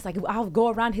 okay. I was like, I'll go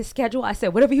around his schedule. I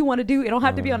said, whatever you want to do, it don't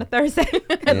have to be on a Thursday.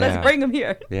 And let's bring him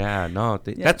here.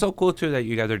 That's so cool too that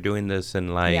you guys are doing this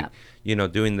and like, you know,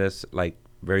 doing this like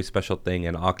very special thing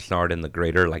in Oxnard in the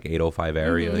greater like 805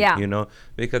 area, you know,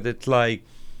 because it's like,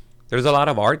 there's a lot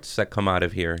of arts that come out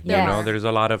of here. You know, there's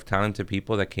a lot of talented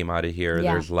people that came out of here.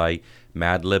 There's like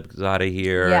Mad Libs out of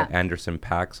here, Anderson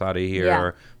 .Paak's out of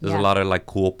here. There's a lot of like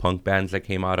cool punk bands that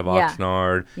came out of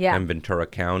Oxnard and Ventura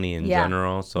County in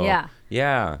general. So I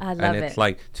love and it's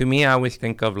like, to me, I always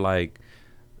think of like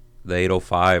the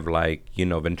 805, like, you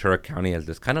know, Ventura County as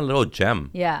this kind of little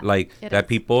gem. Like it that is.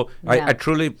 People, I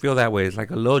truly feel that way. It's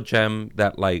like a little gem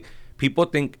that like, people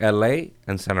think LA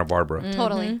and Santa Barbara.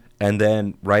 Totally. And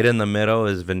then right in the middle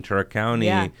is Ventura County.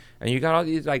 And you got all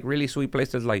these like really sweet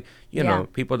places like, you know,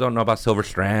 people don't know about Silver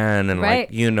Strand and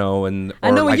like, you know, and I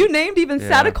know when you named even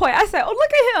Sade Champagne, I said, oh,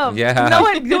 look at him. No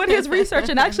one doing his research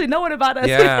and actually knowing about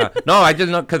us. No, I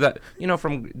just know because, you know,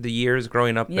 from the years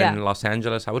growing up in Los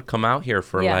Angeles, I would come out here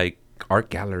for like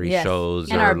art gallery shows.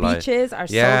 And our like, beaches are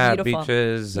so beautiful.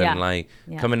 Beaches and like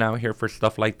coming out here for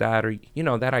stuff like that, or, you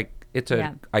know, that it's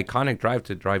a iconic drive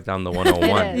to drive down the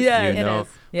 101, you know,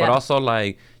 but also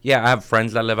like, I have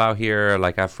friends that live out here.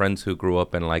 Like I have friends who grew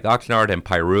up in like Oxnard and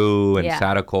Piru and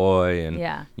Satacoy,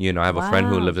 and you know, I have a friend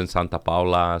who lives in Santa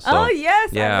Paula. So, I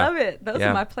love it. Those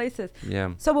are my places.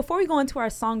 So before we go into our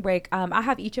song break, I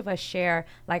have each of us share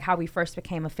like how we first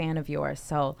became a fan of yours.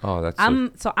 So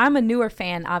I'm a newer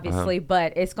fan, obviously,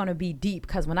 but it's gonna be deep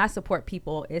because when I support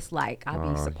people, it's like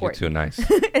I'll be supporting. You're too nice.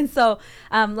 And so,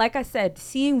 like I said,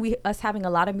 seeing us having a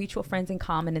lot of mutual friends in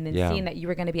common, and then seeing that you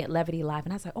were gonna be at Levity Live,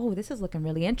 and I was like, oh, this is looking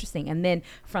really interesting. And then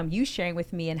from you sharing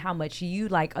with me and how much you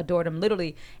like adored him,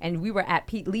 literally, and we were at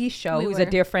Pete Lee's show, who's a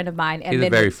dear friend of mine. And he's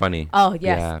very funny. Oh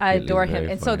yes, I adore him.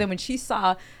 And so then when she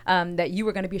saw that you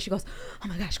were going to be, she goes, oh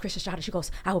my gosh, Chris Estrada. She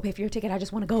goes, I will pay for your ticket. I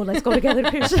just want to go. Let's go together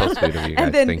to Chris. So sweet of you guys.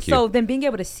 And then Thank you. then being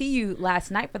able to see you last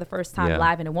night for the first time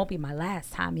live, and it won't be my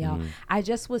last time, y'all. I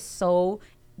just was so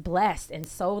blessed and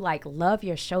so like love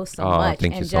your show so much.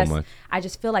 Thank you so much. I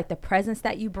just feel like the presence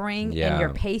that you bring and your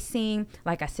pacing,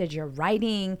 like I said, your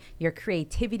writing, your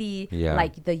creativity,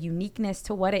 like the uniqueness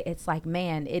to what it's like,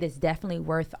 man, it is definitely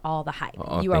worth all the hype.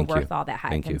 You are worth all that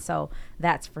hype. And so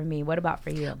that's for me. What about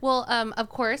for you? Well, of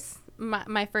course,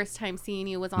 my first time seeing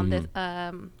you was on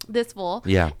this Fool.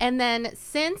 And then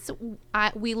since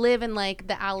we live in like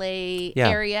the LA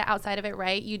area outside of it,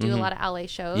 right? You do a lot of LA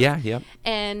shows.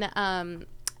 And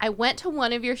I went to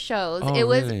one of your shows. Oh, it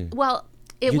was really?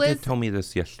 You did tell me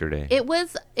this yesterday. It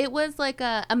was like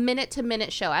a minute to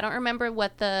minute show. I don't remember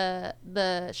what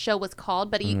the show was called,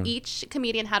 but each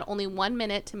comedian had only 1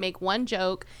 minute to make one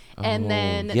joke, and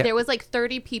then there was like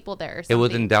 30 people there. Or something. It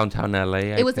was in downtown LA.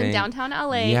 It was in downtown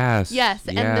LA. Yes.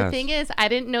 And the thing is, I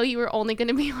didn't know you were only going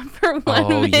to be on for 1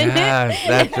 minute. Yes,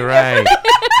 that's right.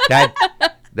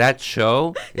 That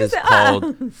show is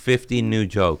called 50 New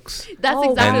Jokes. That's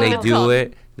exactly what it's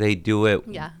called. They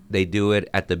do it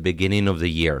at the beginning of the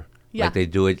year. Like they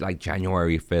do it like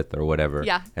January 5th or whatever.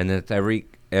 And it's every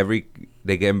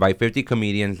they get invite 50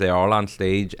 comedians. They're all on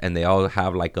stage and they all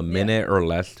have like a minute or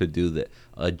less to do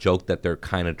a joke that they're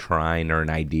kind of trying or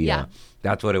an idea.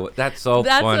 That's what it was. That's so funny.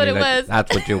 That's what it was.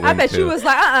 That's what you went to. I bet she was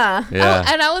like,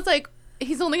 and I was like,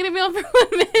 he's only going to be on for 1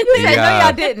 minute. No,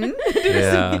 y'all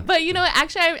didn't. But you know what?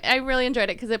 Actually, I really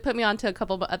enjoyed it because it put me on to a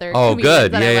couple of other comedians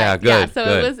good. That I liked. Good. So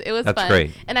good. it was That's fun.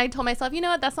 Great. And I told myself, you know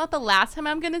what? That's not the last time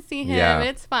I'm going to see him.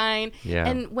 It's fine.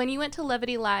 And when you went to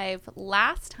Levity Live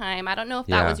last time, I don't know if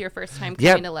that was your first time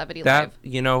coming to Levity Live.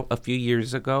 You know, a few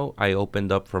years ago, I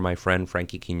opened up for my friend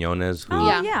Frankie Quinones,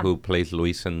 who plays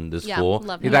Luis in This Fool.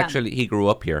 He grew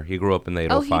up here. He grew up in the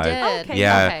 805. Oh, he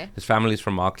did? His family's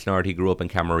from Oxnard. He grew up in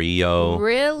Camarillo.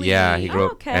 Really? Yeah, he grew Oh,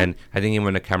 up, okay. and I think he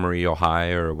went to Camarillo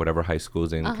High or whatever high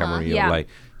school's in Camarillo. Yeah. Like,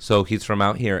 so he's from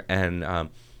out here, and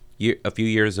a few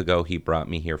years ago, he brought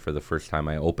me here for the first time.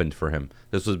 I opened for him.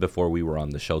 This was before we were on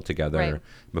the show together, Right.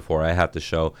 before I had the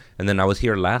show. And then I was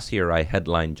here last year. I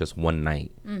headlined just one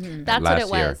night. That's last what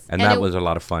it year. was. And that was a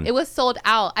lot of fun. It was sold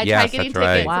out. I Yes, tried getting that's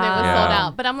tickets right. and it was Wow. sold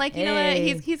out. But I'm like, you know what?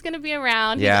 Hey. He's gonna be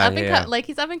around. He's Yeah, up and yeah.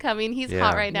 he's up and coming. He's Yeah.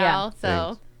 hot right now. Yeah.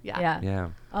 So Thanks. yeah. Yeah.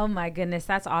 Oh my goodness,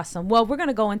 that's awesome. Well, we're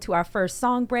gonna go into our first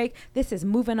song break. This is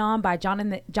 "Moving On" by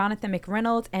Jonathan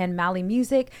McReynolds and Mally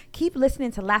Music. Keep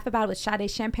listening to Laugh About It with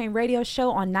Sade Champagne radio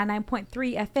show on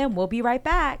 99.3 FM. We'll be right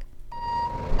back.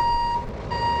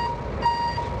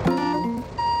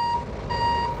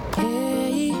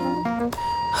 Hey,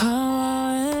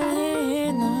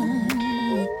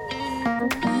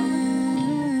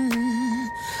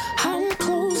 I'm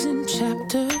closing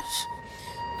chapters,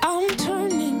 I'm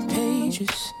turning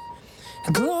pages,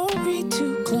 glory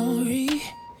to glory,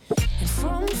 and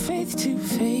from faith to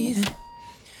faith.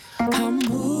 I'm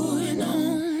moving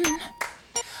on,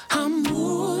 I'm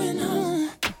moving on,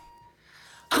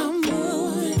 I'm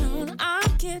moving on.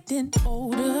 I'm getting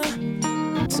older,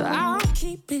 so I'll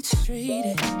keep it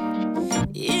straight.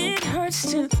 It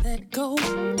hurts to let go,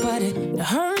 but it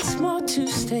hurts more to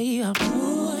stay. I'm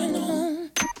moving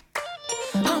on,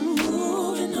 I'm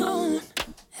moving on.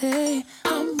 Hey,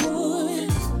 I'm moving.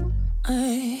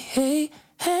 Hey, hey,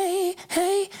 hey,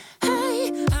 hey,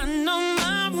 hey. I know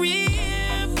my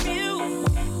rear view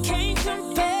can't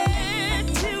compare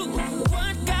to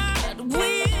what God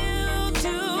will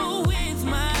do with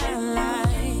my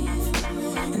life.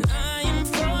 And I am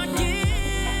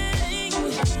forgetting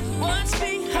what's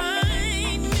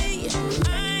behind me. I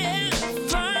have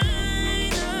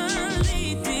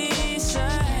finally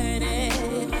decided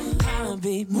I'll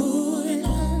be moving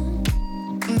on.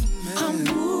 I'm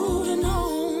moving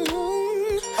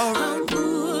on. I'm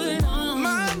moving on.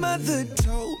 My mother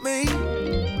told me,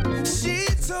 she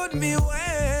told me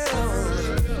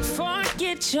well,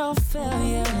 Forget your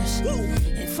failures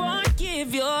and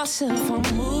forgive yourself. I'm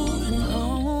moving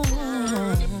on.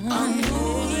 I'm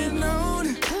moving on.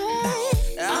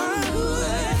 I'm moving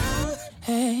on.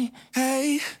 Hey,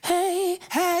 Hey, hey,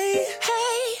 hey,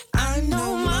 hey. I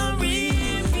know my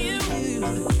review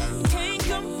can't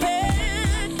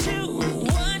compare to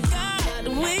what God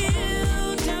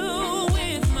will do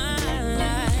with my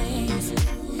life.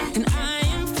 And I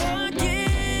am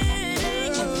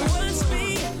forgetting what's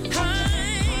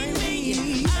behind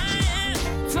me. I have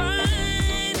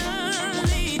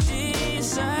finally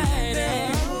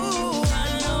decided. I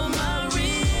know my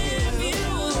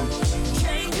review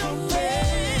can't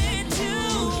compare to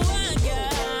what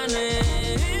God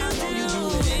will do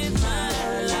with my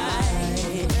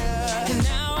life. And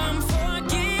now I'm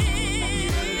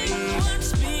forgetting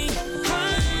what's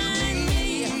behind me.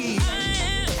 I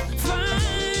have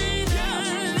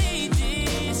finally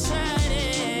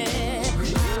decided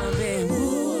I'll be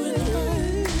moving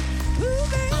on.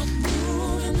 I'm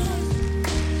moving on.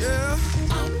 yeah.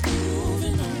 I'm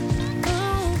moving on.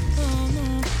 Oh,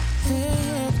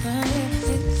 hey,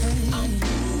 I'm moving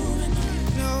on.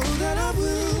 Know that I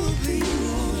will be.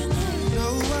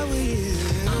 Know I will.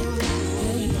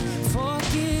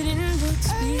 Forgetting what's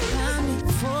behind me,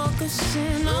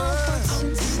 focusing on what's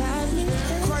inside me.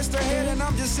 Christ ahead and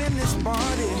I'm just in this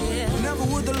body. Never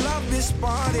would the love this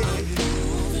body.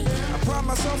 I pride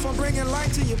myself on bringing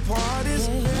light to your parties.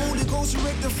 Holy Ghost, you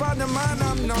rectify the mind,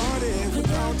 I'm naughty.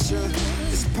 Without you,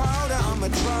 it's powder, I'm a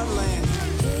dry land.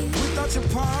 Without your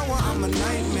power, I'm a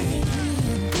nightmare.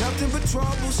 Nothing but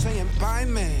trouble saying bye,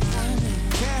 man.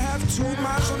 Can't have too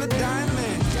much on the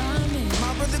diamond.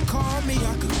 My brother called me,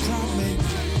 I could call me.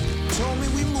 Told me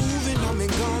we moving, I'm in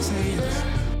God's hands.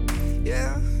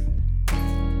 Yeah.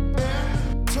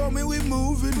 Told me we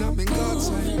moving, I'm in God's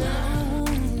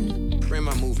hands. Bring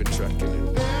my moving truck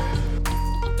in.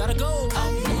 Gotta go.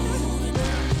 I'm moving.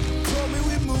 Told me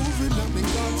we moving, I'm in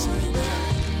God's hands.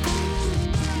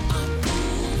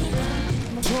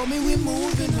 Told me we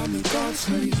moving, I'm in God's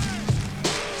hands.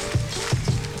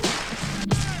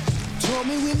 Told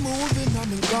me we moving,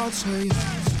 I'm in God's hands.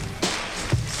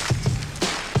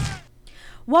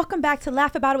 Welcome back to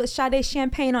Laugh About It with Sade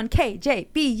Champagne on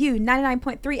KJBU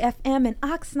 99.3 FM in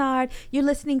Oxnard. You're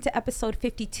listening to episode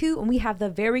 52, and we have the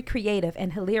very creative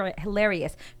and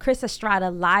hilarious Chris Estrada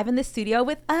live in the studio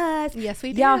with us. Yes,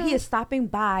 we do. Y'all, he is stopping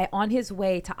by on his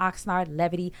way to Oxnard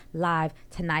Levity Live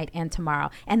tonight and tomorrow.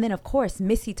 And then, of course,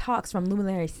 Missy Talks from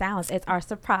Luminary Sounds is our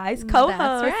surprise co-host.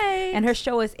 That's right. And her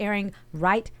show is airing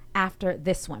right after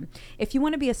this one. If you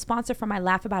want to be a sponsor for my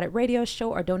Laugh About It radio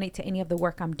show or donate to any of the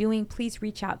work I'm doing, please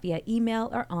reach out via email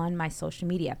or on my social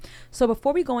media. So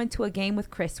before we go into a game with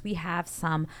Chris, we have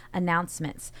some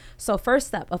announcements. So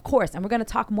first up, of course, and we're going to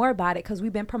talk more about it because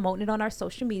we've been promoting it on our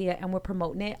social media and we're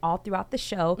promoting it all throughout the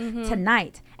show.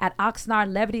 Tonight at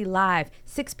Oxnard Levity Live,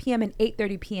 6 p.m. and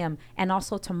 8:30 p.m. and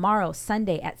also tomorrow,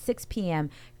 Sunday at 6 p.m.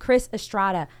 Chris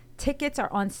Estrada. Tickets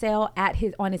are on sale at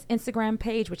his Instagram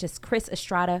page, which is Chris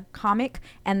Estrada Comic,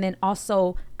 and then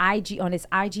also IG on his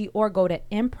IG, or go to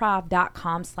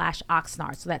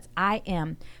improv.com/Oxnard. So that's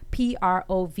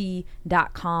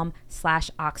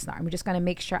improv.com/Oxnard. I'm just going to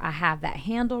make sure I have that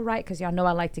handle right because y'all know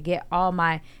I like to get all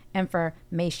my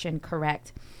information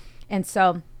correct. And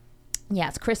so, yeah,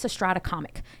 it's Chris Estrada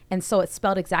Comic. And so it's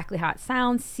spelled exactly how it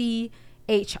sounds. ChrisEstradaComic.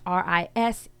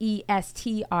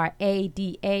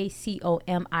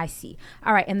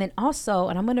 All right. And then also,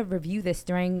 and I'm going to review this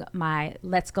during my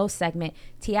Let's Go segment,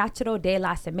 Teatro de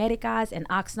las Americas in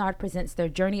Oxnard presents their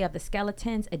Journey of the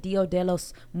Skeletons, a Dia de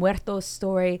los Muertos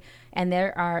story. And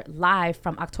they are live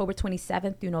from October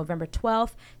 27th through November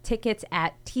 12th. Tickets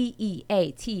at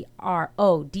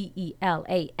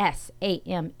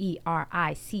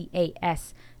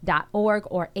teatrodelasAmericas.org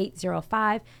or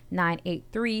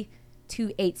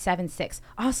 805-983-2876.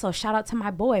 Also, shout out to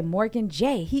my boy Morgan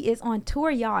J. He is on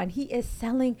tour, y'all, and he is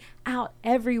selling out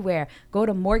everywhere. Go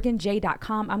to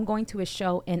morganj.com. I'm going to a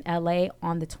show in LA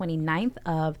on the 29th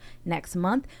of next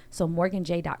month. So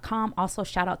morganj.com. Also,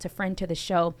 shout out to friend to the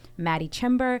show, Maddie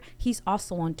Chimber. He's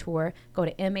also on tour. Go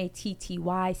to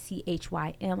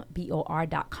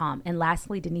mattychymBOR.com. And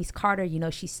lastly, Denise Carter, you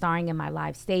know, she's starring in my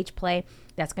live stage play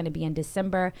that's going to be in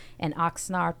December in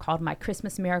Oxnard called My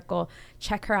Christmas Miracle.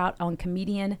 Check her out on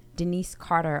comedian Denise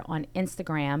Carter on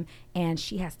Instagram. And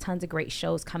she has tons of great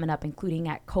shows coming up, including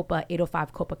at Copa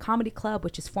 805 Copa Comedy Club,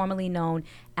 which is formerly known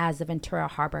as the Ventura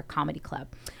Harbor Comedy Club.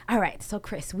 All right. So,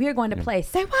 Chris, we are going to play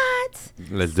Say What?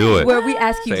 Let's do it. Where we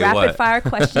ask you Say rapid what? fire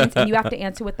questions and you have to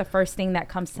answer with the first thing that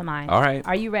comes to mind. All right.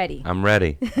 Are you ready? I'm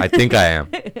ready. I think I am.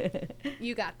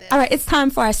 You got this. All right. It's time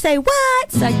for our Say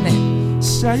What segment.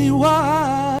 Say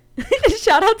what?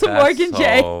 Shout out to Morgan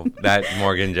J. That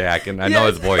Morgan J. I know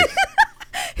his voice.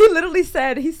 He literally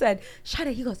said,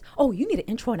 Sade, he goes, oh, you need an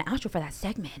intro and an outro for that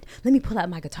segment. Let me pull out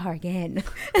my guitar again.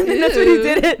 And then that's what he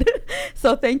did it.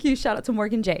 So thank you. Shout out to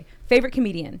Morgan J. Favorite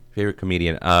comedian?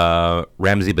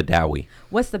 Ramsey Badawi.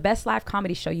 What's the best live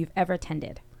comedy show you've ever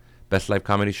attended? Best live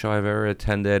comedy show I've ever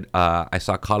attended. I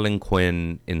saw Colin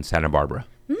Quinn in Santa Barbara.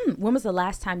 When was the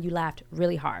last time you laughed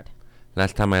really hard?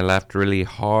 Last time I laughed really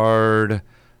hard.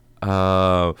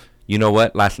 You know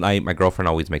what? Last night, my girlfriend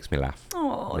always makes me laugh.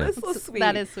 Oh, Yeah. that's so sweet.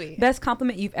 That is sweet. Best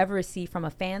compliment you've ever received from a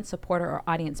fan, supporter, or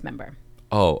audience member?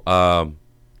 Oh,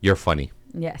 you're funny.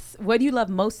 Yes. What do you love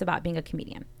most about being a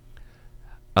comedian?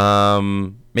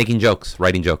 Making jokes,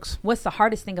 writing jokes. What's the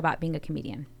hardest thing about being a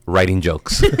comedian? Writing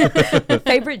jokes.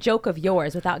 Favorite joke of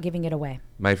yours without giving it away?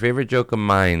 My favorite joke of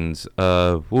mine's,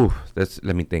 let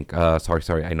me think.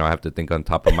 Sorry. I know I have to think on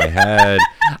top of my head.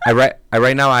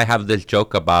 Right now I have this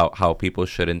joke about how people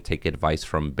shouldn't take advice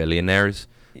from billionaires.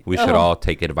 We should all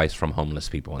take advice from homeless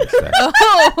people instead.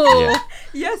 Yeah.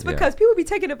 Yes, because people be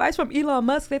taking advice from Elon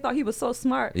Musk. They thought he was so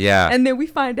smart. Yeah. And then we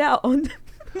find out on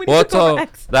Well, so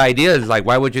the idea is like,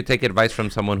 why would you take advice from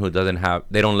someone who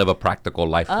they don't live a practical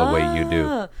life the way you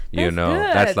do? You that's know,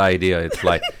 good. that's the idea. It's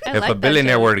like, if like a that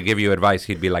billionaire joke. were to give you advice,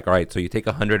 he'd be like, all right, so you take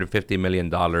 $150 million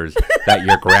that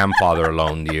your grandfather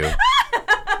loaned you.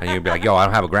 And you'd be like, yo, I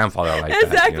don't have a grandfather like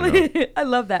Exactly. that. You know? I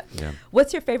love that. Yeah.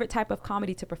 What's your favorite type of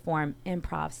comedy to perform?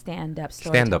 Improv, stand-up,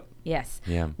 story. Stand-up. Yes.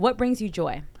 Yeah. What brings you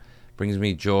joy? Brings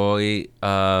me joy.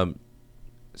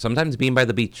 Sometimes being by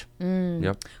the beach.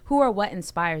 Yep. Who or what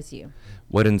inspires you?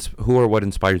 Who or what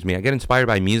inspires me? I get inspired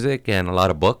by music and a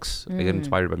lot of books. I get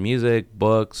inspired by music,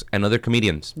 books, and other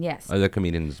comedians. Yes. Other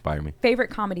comedians inspire me. Favorite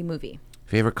comedy movie?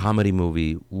 Favorite comedy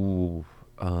movie? Ooh.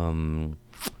 Hold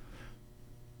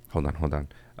on.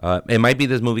 It might be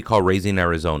this movie called Raising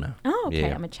Arizona. Oh, okay. Yeah.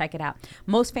 I'm going to check it out.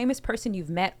 Most famous person you've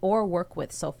met or worked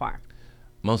with so far?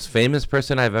 Most famous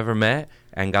person I've ever met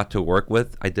and got to work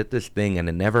with. I did this thing and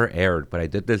it never aired, but I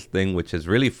did this thing which is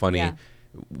really funny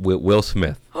with Will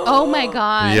Smith. Oh my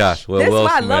gosh. Yes, with This Will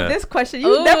why I Smith. love this question.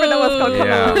 You never know what's going to come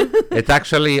Yeah, out. it's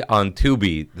actually on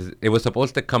Tubi. It was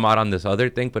supposed to come out on this other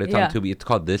thing, but it's on Tubi. It's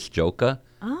called This Joker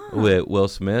with Will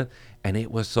Smith. And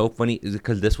it was so funny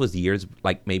because this was years,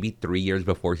 like maybe 3 years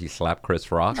before he slapped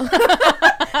Chris Rock. That's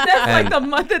like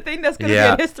the thing that's going to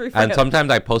be in history for and him.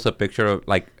 sometimes I post a picture of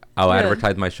like I'll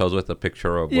advertise my shows with a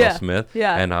picture of Will Smith.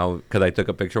 Yeah. And because I took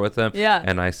a picture with him. Yeah.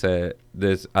 And I said,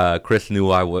 this Chris knew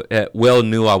Will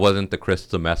knew I wasn't the Chris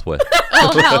to mess with.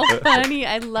 Oh, how funny.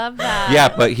 I love that.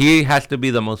 Yeah, but he has to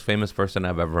be the most famous person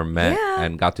I've ever met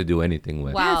and got to do anything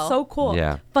with. Wow. That's so cool.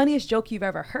 Yeah. Funniest joke you've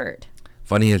ever heard?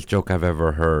 Funniest joke I've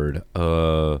ever heard.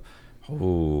 Let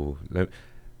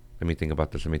me think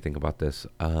about this. I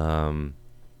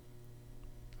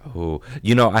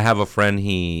have a friend.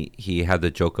 He had the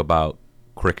joke about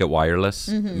Cricket Wireless.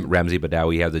 Ramsey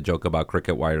Badawi had the joke about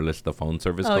Cricket Wireless, the phone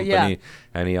service company,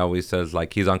 and he always says,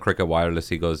 like, he's on Cricket Wireless.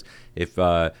 He goes, if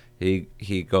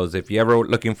if you're ever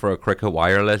looking for a Cricket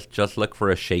Wireless, just look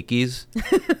for a Shakey's,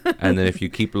 and then if you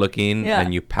keep looking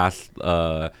and you pass,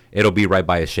 it'll be right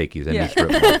by a Shakey's in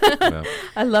strip mall.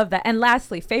 I love that. And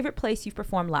lastly, favorite place you've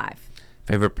performed live?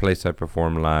 Favorite place I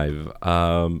performed live.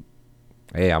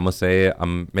 Hey, I'm gonna say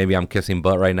maybe I'm kissing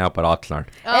butt right now, but Oxnard.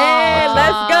 Hey,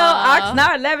 let's go,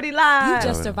 Oxnard Levity Live. You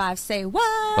just survived. Say what?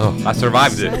 Oh, I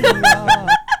survived it.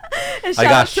 And I shout out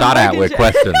got to shot Mike at and with Jay.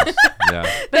 questions. Yeah.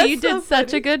 But That's you so did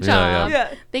such a good Yeah, job.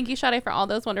 yeah. Thank you, Sade, for all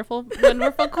those wonderful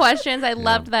questions. I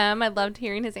loved them. I loved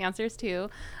hearing his answers too.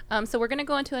 So we're going to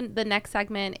go into the next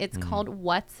segment. It's called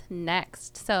What's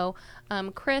Next. So,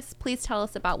 Chris, please tell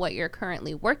us about what you're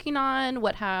currently working on.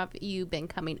 What have you been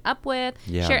coming up with?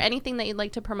 Yeah. Share anything that you'd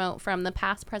like to promote from the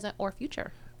past, present, or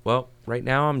future. Well, right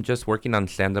now I'm just working on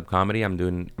stand-up comedy. I'm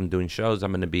doing shows.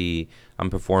 I'm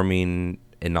performing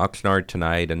in Oxnard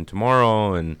tonight and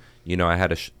tomorrow, and I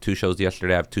had 2 shows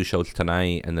yesterday. I have 2 shows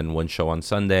tonight, and then 1 show on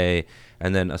Sunday.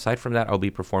 And then aside from that, I'll be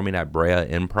performing at Brea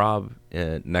Improv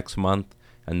next month.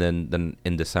 And then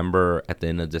in December, at the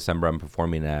end of December, I'm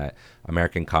performing at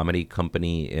American Comedy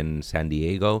Company in San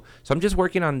Diego. So I'm just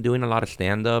working on doing a lot of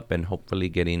stand-up and hopefully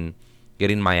getting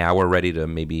my hour ready to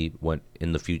maybe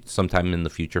sometime in the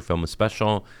future film a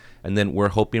special. And then we're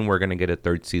hoping we're going to get a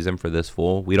 3rd season for This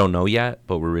Fool. We don't know yet,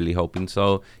 but we're really hoping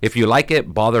so. If you like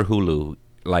it, bother Hulu.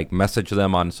 Like, message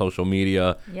them on social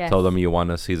media. Yes. Tell them you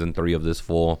want a season 3 of This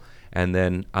Fool. And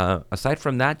then aside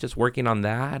from that, just working on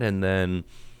that. And then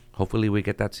hopefully we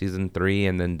get that season 3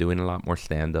 and then doing a lot more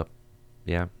stand-up.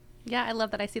 Yeah. Yeah, I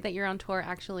love that. I see that you're on tour,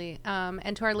 actually.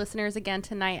 And to our listeners, again,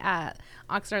 tonight at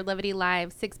Oxnard Levity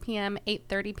Live, 6 p.m.,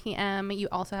 8:30 p.m. You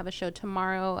also have a show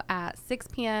tomorrow at 6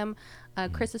 p.m.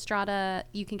 Chris Estrada,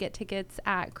 you can get tickets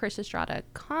at Chris Estrada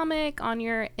Comic on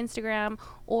your Instagram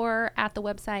or at the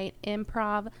website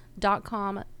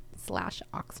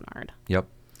improv.com/Oxnard. Yep.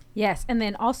 Yes, and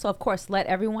then also, of course, let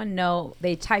everyone know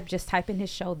just type in his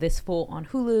show, This Fool, on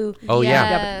Hulu. Oh,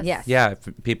 Yes. Yes. Yeah,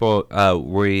 people, our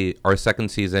 2nd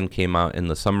season came out in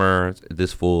the summer.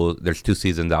 This Fool, there's 2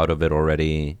 seasons out of it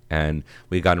already, and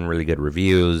we gotten really good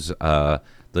reviews.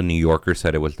 The New Yorker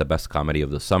said it was the best comedy of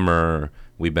the summer.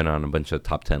 We've been on a bunch of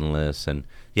top 10 lists, and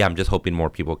yeah, I'm just hoping more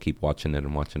people keep watching it.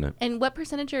 And what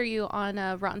percentage are you on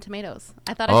Rotten Tomatoes?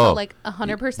 I thought I saw like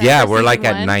 100%. Yeah, for we're like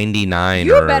season at 1. 99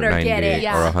 You or better 98 get it.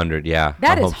 Yeah. or 100. Yeah,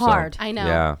 That I is hope so. hard. I know.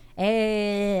 Yeah.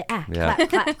 Clap,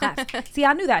 clap, clap. See,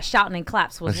 I knew that shouting and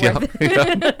claps was Yeah. worth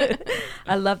it.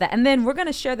 I love that. And then we're going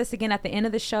to share this again at the end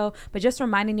of the show, but just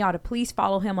reminding y'all to please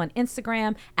follow him on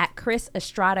Instagram at Chris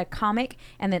Estrada Comic,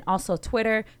 and then also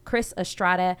Twitter, Chris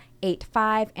Estrada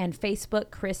 85, and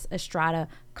Facebook, Chris Estrada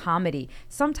Comedy.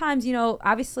 Sometimes,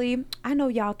 obviously, I know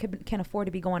y'all can afford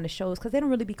to be going to shows because they don't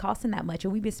really be costing that much,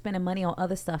 and we've been spending money on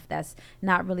other stuff that's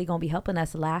not really going to be helping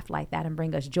us laugh like that and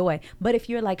bring us joy. But if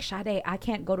you're like, Sade, I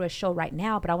can't go to a show right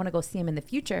now, but I want to go see him in the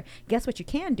future, guess what you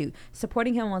can do?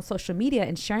 Supporting him on social media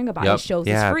and sharing about his shows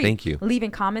is free. Thank you.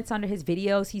 Leaving comments under his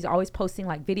videos. He's always posting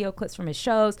like video clips from his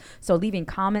shows. So leaving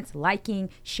comments, liking,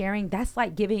 sharing, that's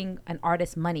like giving an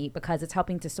artist money because it's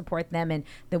helping to support them, and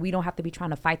that we don't have to be trying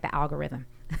to fight the algorithm.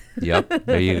 Yep.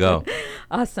 There you go.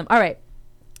 Awesome. All right.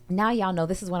 Now y'all know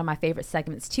this is one of my favorite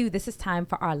segments too. This is time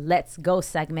for our Let's Go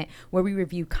segment, where we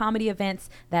review comedy events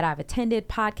that I've attended,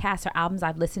 podcasts or albums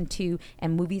I've listened to,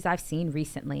 and movies I've seen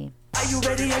recently. Are you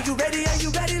ready? Are you ready? Are you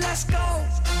ready? Let's go.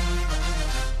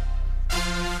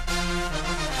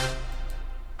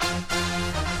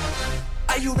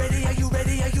 Are you ready? Are you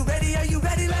ready? Are you ready? Are you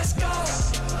ready? Let's go.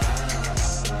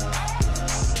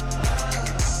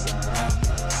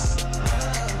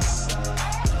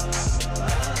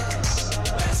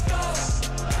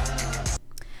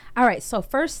 All right, so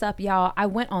first up, y'all, I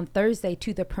went on Thursday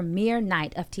to the premiere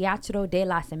night of Teatro de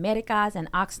las Americas,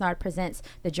 and Oxnard presents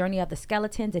The Journey of the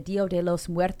Skeletons, a Dia de los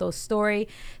Muertos story.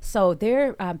 So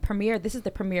their premiere, this is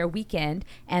the premiere weekend,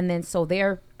 and then so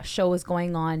their show is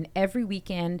going on every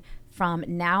weekend from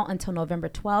now until November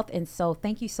 12th. And so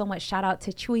thank you so much. Shout out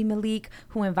to Chewy Malik,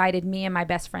 who invited me and my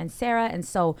best friend Sarah. And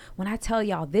so when I tell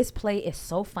y'all, this play is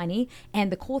so funny.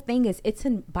 And the cool thing is it's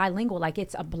in bilingual, like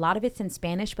it's a lot of it's in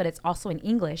Spanish, but it's also in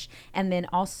English. And then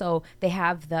also they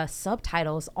have the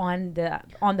subtitles on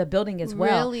the building as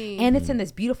well. Really? And it's in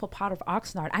this beautiful part of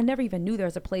Oxnard. I never even knew there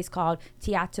was a place called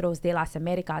Teatros de las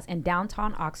Americas in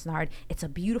downtown Oxnard. It's a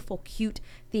beautiful, cute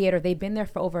theater. They've been there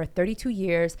for over 32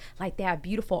 years. Like they have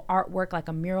beautiful artwork, like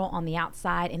a mural on the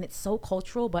outside. And it's so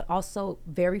cultural, but also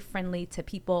very friendly to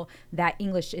people that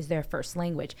English is their first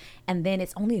language. And then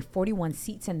it's only 41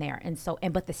 seats in there. And so,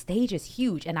 but the stage is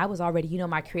huge. And I was already,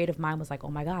 my creative mind was like, oh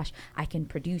my gosh, I can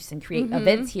produce and create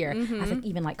events here. I was like,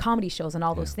 even like comedy shows and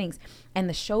all those things. And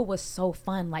the show was so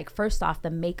fun. Like first off, the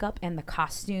makeup and the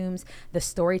costumes, the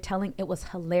storytelling, it was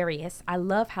hilarious. I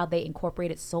love how they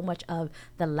incorporated so much of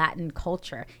the Latin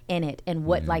culture in it and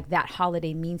what like that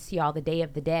holiday means to y'all, the Day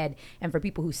of the Dead, and for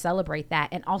people who celebrate that,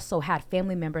 and also had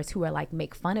family members who are like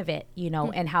make fun of it,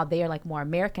 and how they are like more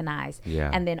Americanized,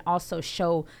 and then also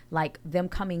show like them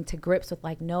coming to grips with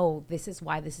like, no, this is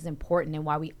why this is important and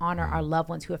why we honor our loved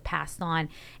ones who have passed on.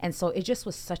 And so it just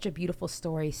was such a beautiful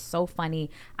story, so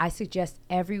funny. I suggest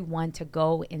everyone to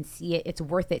go and see it. It's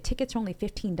worth it. Tickets are only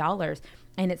 $15.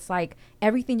 And it's like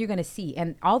everything you're going to see.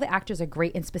 And all the actors are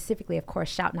great. And specifically, of course,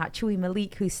 shouting out Chewy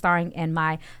Malik, who's starring in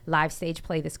my live stage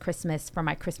play this Christmas for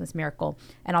my Christmas Miracle.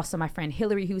 And also my friend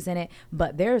Hillary, who's in it.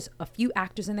 But there's a few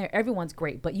actors in there. Everyone's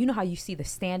great. But you know how you see the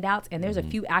standouts. And there's a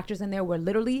few actors in there where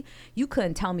literally you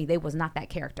couldn't tell me they was not that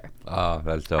character. Oh,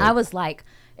 that's dope. I was like,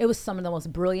 it was some of the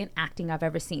most brilliant acting I've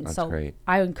ever seen. That's so great.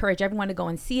 I encourage everyone to go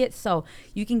and see it. So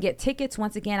you can get tickets.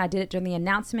 Once again, I did it during the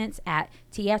announcements at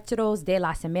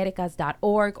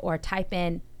teatrosdelasamericas.org or type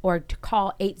in or to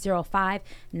call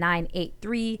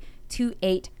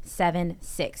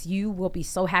 805-983-2876. You will be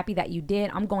so happy that you did.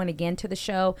 I'm going again to the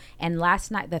show. And last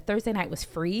night, the Thursday night was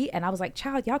free. And I was like,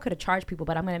 child, y'all could have charged people,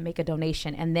 but I'm going to make a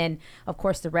donation. And then, of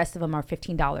course, the rest of them are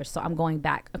 $15. So I'm going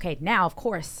back. Okay, now, of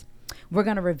course, we're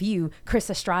going to review Chris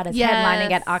Estrada's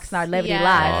headlining at Oxnard Levity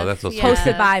Live. Oh, that's so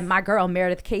hosted by my girl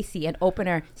Meredith Casey and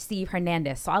opener Steve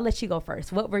Hernandez. So I'll let you go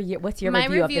first. What's your review of the show? My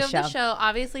review of the show,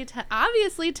 obviously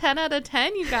 10 out of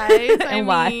 10, you guys. And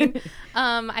why?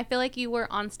 I feel like you were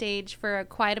on stage for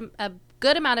quite a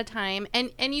good amount of time,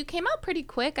 and you came out pretty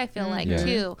quick, I feel like,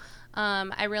 too.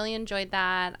 I really enjoyed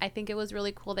that. I think it was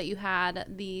really cool that you had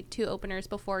the two openers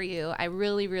before you. I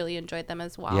really, really enjoyed them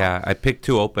as well. Yeah, I picked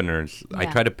two openers. I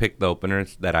try to pick the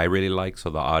openers that I really like so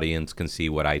the audience can see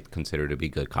what I consider to be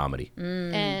good comedy.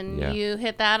 And you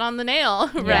hit that on the nail,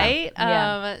 right?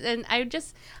 And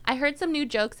I heard some new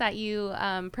jokes that you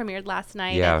premiered last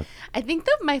night. Yeah. I think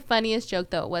my funniest joke,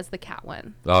 though, was the cat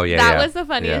one. Oh, yeah. That was the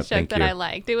funniest joke that you. I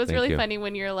liked. It was really funny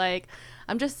when you're like,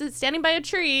 I'm just standing by a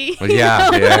tree with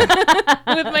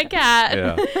my cat.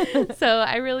 Yeah. So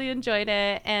I really enjoyed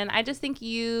it. And I just think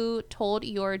you told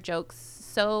your jokes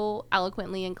so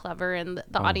eloquently and clever. And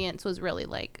the audience was really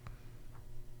like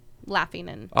laughing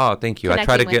and thank you. I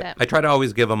try to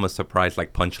always give them a surprise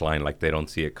like punchline, like they don't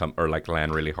see it come, or like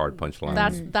land really hard punchline.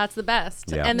 That's the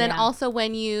best. Yeah. And then also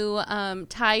when you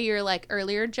tie your like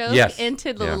earlier joke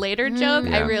into the later joke,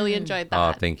 I really enjoyed that.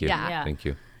 Oh, thank you. Yeah. Thank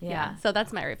you. Yeah. So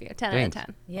that's my review. 10 Thanks. out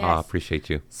of 10. Yes. Oh, I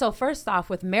appreciate you. So first off,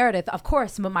 with Meredith, of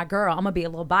course, but my girl, I'm gonna be a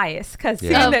little biased because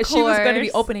seeing Of that she was going to be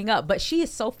course. opening up, but she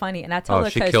is so funny, and I told her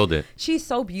she 'cause killed it. She's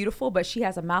so beautiful, but she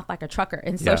has a mouth like a trucker,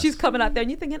 and so she's coming out there, and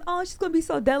you're thinking, oh, she's gonna be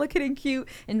so delicate and cute,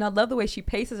 and I love the way she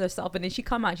paces herself, and then she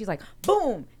come out, and she's like,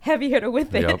 boom, heavy hitter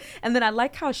with it, and then I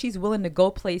like how she's willing to go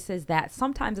places that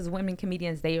sometimes as women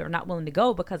comedians they are not willing to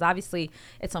go because obviously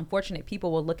it's unfortunate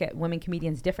people will look at women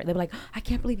comedians different. They're like, I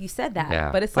can't believe you said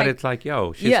that, but it's like,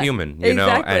 yo, she's human. You know,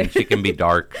 and she can be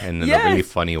dark and in a really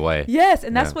funny way. Yes,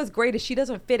 and that's what's great is she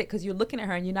doesn't fit it because you're looking at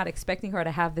her and you're not expecting her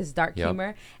to have this dark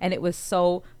humor, and it was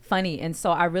so funny, and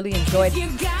so I really enjoyed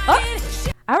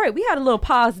it. All right, we had a little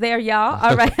pause there, y'all.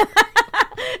 All right.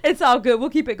 It's all good. We'll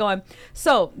keep it going.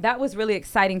 So that was really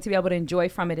exciting to be able to enjoy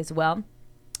from it as well.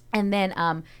 And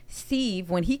then Steve,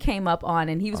 when he came up on,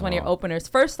 and he was one of your openers,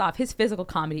 first off, his physical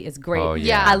comedy is great. Oh,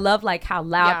 yeah. I love like how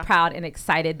loud, proud, and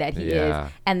excited that he is.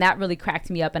 And that really cracked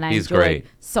me up, and I enjoyed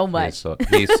so much.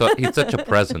 He's such a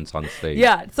presence on stage.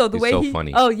 Yeah, so the way so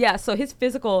funny. Oh, yeah, so his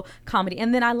physical comedy.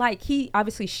 And then he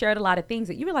obviously shared a lot of things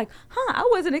that you were like, I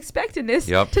wasn't expecting this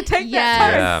to take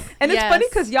that turn. Yeah. And it's funny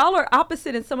because y'all are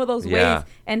opposite in some of those ways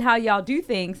and how y'all do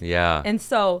things. Yeah. And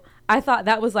so I thought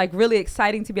that was like really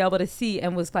exciting to be able to see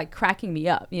and was like cracking me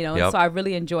up, you know, and so I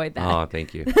really enjoyed that. Oh,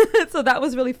 thank you. So that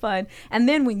was really fun. And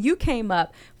then when you came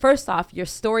up, first off, your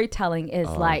storytelling is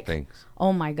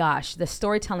oh my gosh, the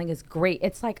storytelling is great.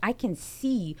 It's like I can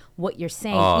see what you're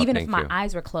saying. Oh, Even if thank my you.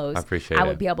 eyes were closed, I appreciate I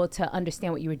would it. be able to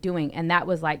understand what you were doing. And that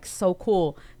was like so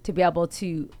cool to be able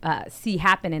to see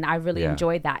happen. And I really Yeah.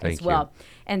 enjoyed that Thank as well.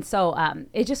 And so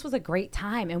it just was a great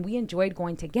time. And we enjoyed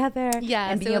going together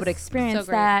Yes, and being it able to was experience so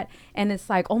great. that. And it's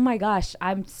like, oh my gosh,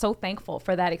 I'm so thankful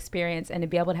for that experience and to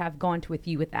be able to have gone with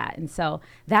you with that. And so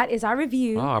that is our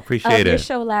review Oh, I appreciate of your it.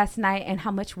 show last night and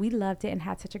how much we loved it and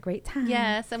had such a great time.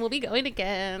 Yes, and we'll be going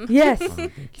again. Yes.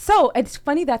 So it's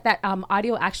funny that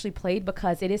audio actually played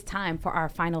because it is time for our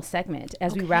final segment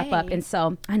as we wrap up. Okay. And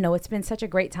so I know it's been such a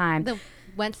great time.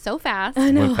 Went so fast. I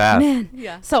know, Went fast. man.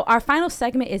 Yeah. So our final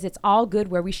segment is It's All Good,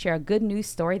 where we share a good news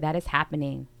story that is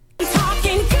happening.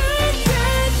 Talking good,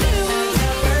 good news.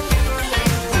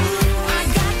 I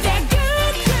got that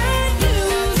good, good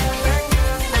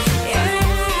news.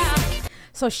 Yeah.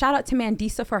 So shout out to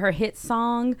Mandisa for her hit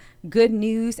song, Good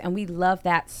News, and we love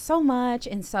that so much.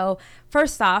 And so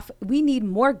first off, we need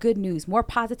more good news, more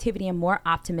positivity, and more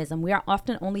optimism. We are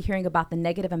often only hearing about the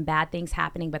negative and bad things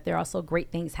happening, but there are also great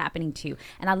things happening too.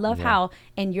 And I love how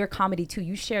in your comedy too,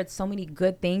 you shared so many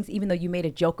good things, even though you made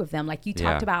a joke of them. Like you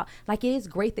talked about, like, it is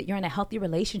great that you're in a healthy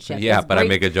relationship. Yeah, It's but I great-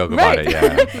 make a joke about it,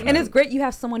 yeah. And it's great you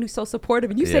have someone who's so supportive,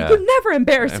 and you say, Yeah. you never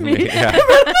embarrass me. Yeah.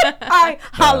 I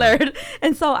hollered.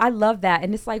 And so I love that.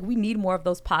 And it's like, we need more of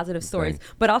those positive stories.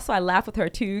 Thanks. But also I laugh with her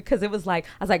too, because it was like,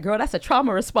 I was like, girl, that's a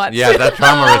trauma response. Yeah, that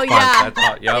trauma Oh, response. yeah. That's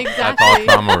all, yep, Exactly. that's all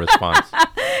trauma response.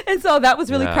 And so that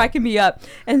was really Yeah. cracking me up.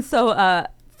 And so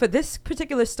for this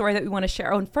particular story that we want to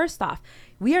share, first off,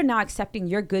 we are now accepting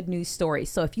your good news story.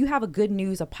 So if you have a good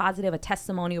news, a positive, a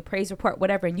testimonial, praise report,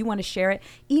 whatever, and you want to share it,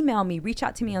 email me, reach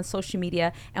out to me on social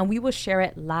media, and we will share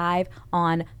it live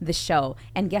on the show.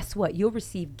 And guess what? You'll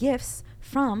receive gifts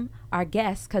from our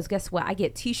guests, because guess what? I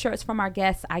get t-shirts from our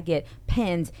guests, I get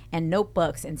pens and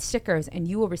notebooks and stickers, and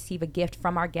you will receive a gift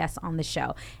from our guests on the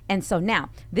show. And so now,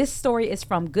 this story is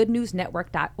from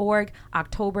goodnewsnetwork.org,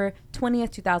 October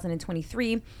 20th,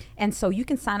 2023. And so you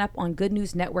can sign up on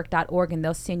goodnewsnetwork.org, and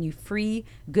they'll send you free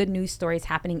good news stories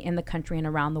happening in the country and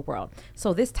around the world.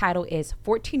 So this title is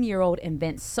 14-year-old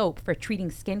invents soap for treating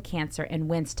skin cancer and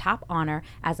wins top honor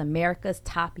as America's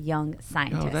top young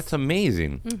scientist. Oh, that's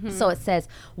amazing. So it says,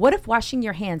 what if washing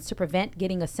your hands to prevent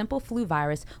getting a simple flu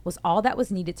virus was all that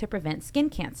was needed to prevent skin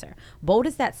cancer? Bold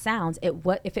as that sounds,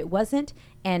 if it wasn't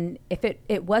an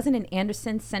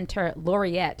Anderson Center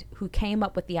laureate who came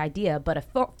up with the idea, but a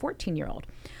 14-year-old.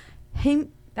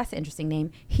 That's an interesting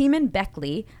name. Heman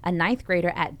Beckley, a ninth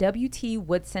grader at W.T.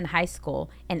 Woodson High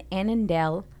School in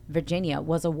Annandale, Virginia,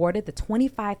 was awarded the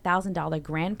 $25,000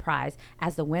 grand prize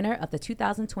as the winner of the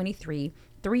 2023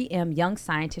 3M Young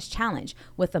Scientist Challenge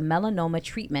with a melanoma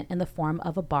treatment in the form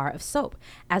of a bar of soap.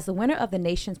 As the winner of the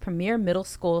nation's premier middle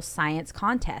school science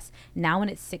contest, now in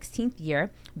its 16th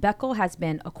year, Beckel has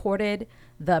been accorded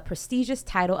the prestigious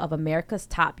title of America's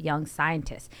top young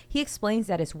scientist. He explains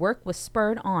that his work was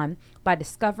spurred on by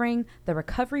discovering the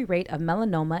recovery rate of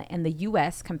melanoma in the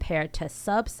U.S. compared to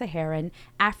sub-Saharan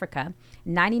Africa,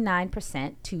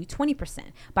 99% to 20%.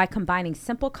 By combining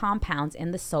simple compounds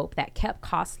in the soap that kept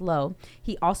costs low,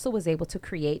 he also was able to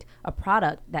create a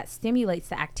product that stimulates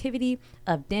the activity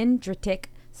of dendritic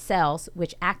cells,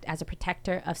 which act as a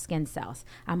protector of skin cells.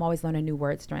 I'm always learning new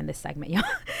words during this segment, y'all.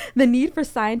 The need for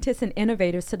scientists and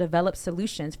innovators to develop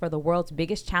solutions for the world's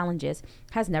biggest challenges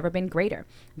has never been greater.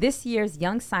 This year's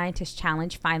Young Scientist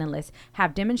Challenge finalists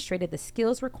have demonstrated the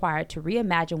skills required to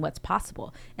reimagine what's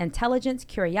possible: intelligence,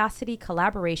 curiosity,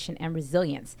 collaboration, and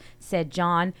resilience, said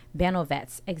John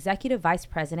Banovets, Executive Vice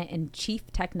President and Chief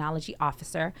Technology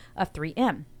Officer of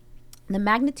 3M. The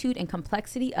magnitude and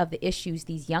complexity of the issues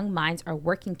these young minds are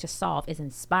working to solve is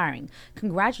inspiring.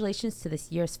 Congratulations to this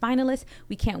year's finalists.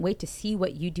 We can't wait to see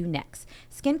what you do next.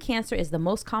 Skin cancer is the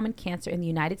most common cancer in the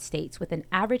United States, with an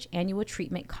average annual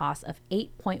treatment cost of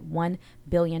 $8.1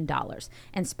 billion.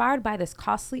 Inspired by this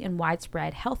costly and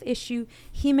widespread health issue,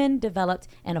 Heman developed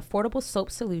an affordable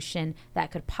soap solution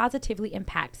that could positively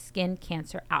impact skin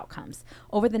cancer outcomes.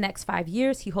 Over the next 5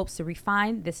 years, he hopes to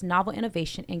refine this novel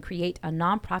innovation and create a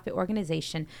nonprofit organization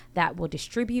that will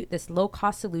distribute this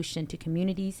low-cost solution to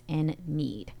communities in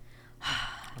need.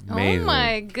 Amazing. Oh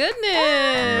my goodness.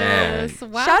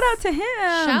 Man. Wow. Shout out to him.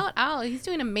 Shout out. He's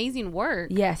doing amazing work.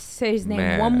 Yes, say his name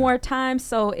Man. one more time.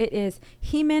 So it is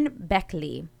Heman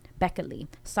Beckley. Beckley.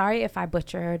 Sorry if I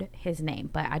butchered his name,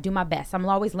 but I do my best. I'm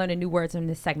always learning new words in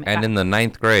this segment. And in the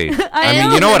 9th grade. I mean,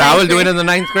 know. you know what I was doing in the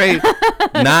 9th grade?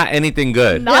 Not anything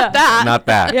good. Not that. Not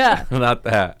that. Yeah. Not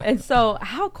that. And so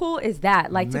how cool is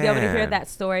that? Like, to be able to hear Man. that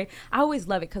story. I always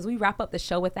love it because we wrap up the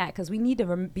show with that because we need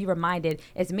to be reminded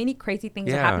as many crazy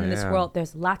things are happening in this world.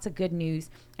 There's lots of good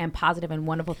news and positive and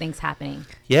wonderful things happening.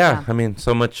 Yeah. I mean,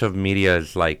 so much of media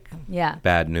is like Yeah.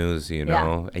 bad news, you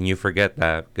know, and you forget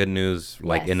that good news,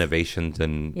 like Yes. innovations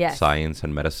in Yes. science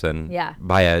and medicine Yeah.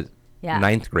 by a Yeah.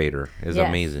 9th grader is Yes.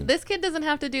 amazing. This kid doesn't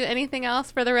have to do anything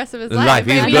else for the rest of his His life. life,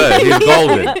 he's right? good. He's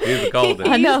golden. He's golden.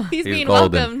 I know. He's He's being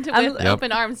golden. welcomed I'm- with Yep.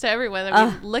 open arms to everyone. I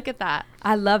mean, look at that.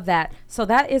 I love that. So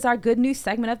that is our good news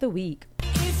segment of the week.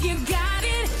 If you got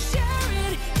it, share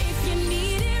it. If you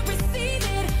need it, receive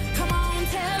it. Come on,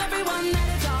 tell everyone that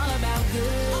it's all about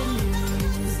good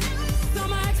news. So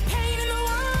much pain in the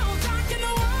world, dark in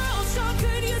the world. Sure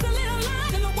could use a little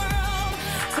light in the world.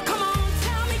 So come on,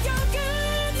 tell me your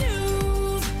good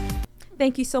news.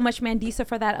 Thank you so much, Mandisa,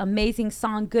 for that amazing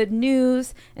song, Good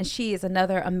News. And she is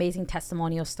another amazing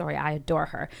testimonial story. I adore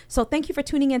her. So thank you for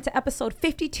tuning in to episode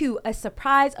 52, a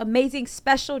surprise, amazing,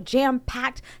 special,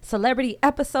 jam-packed celebrity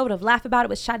episode of Laugh About It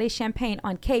with Sade Champagne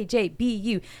on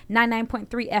KJBU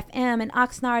 99.3 FM in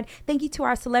Oxnard. Thank you to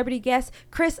our celebrity guest,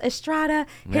 Chris Estrada.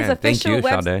 His Man, thank official you,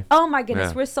 website. Sade. Oh my goodness,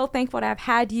 Yeah. we're so thankful to have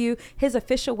had you. His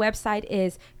official website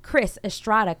is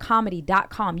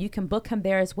ChrisEstradaComedy.com. You can book him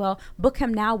there as well. Book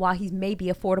him now while he's maybe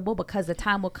affordable because the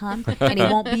time will come and he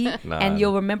won't be. Nah. And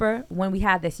you'll remember when we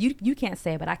had this. You can't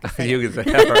say it, but I can say it. You can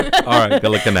say, all right, good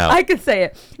looking out. I can say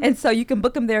it. And so you can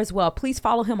book him there as well. Please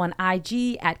follow him on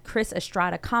IG at Chris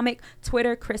Estrada Comic,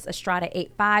 Twitter, Chris Estrada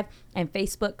 85, and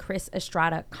Facebook, Chris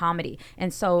Estrada Comedy.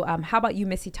 And so how about you,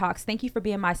 Missy Talks? Thank you for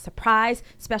being my surprise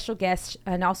special guest,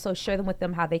 and also share them with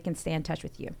them how they can stay in touch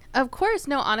with you. Of course.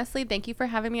 No, honestly, thank you for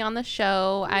having me on the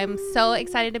show. I'm so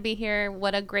excited to be here.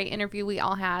 What a great interview we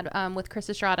all had with Chris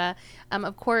Estrada.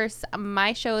 Of course,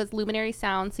 my show is Luminary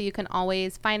Sound, so you can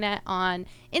always find it on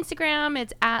Instagram.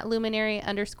 It's at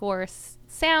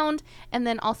Luminary_sound. And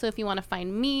then also, if you want to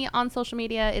find me on social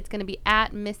media, it's going to be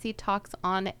at Missy Talks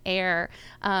on Air.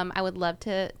 I would love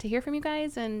to hear from you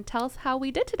guys and tell us how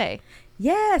we did today.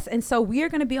 Yes, and so we are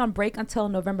going to be on break until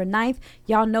November 9th.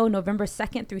 Y'all know November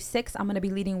 2nd through 6th, I'm going to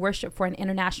be leading worship for an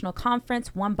international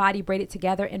conference, One Body Braided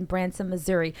Together in Branson,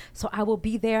 Missouri. So I will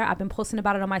be there. I've been posting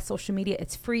about it on my social media.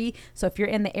 It's free. So if you're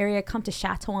in the area, come to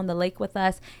Chateau on the Lake with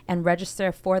us and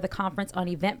register for the conference on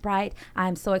Eventbrite.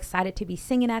 I'm so excited to be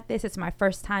singing at this. It's my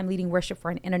first time leading worship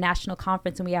for an international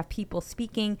conference, and we have people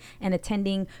speaking and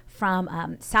attending from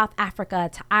South Africa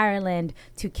to Ireland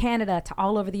to Canada to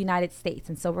all over the United States.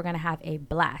 And so we're going to have a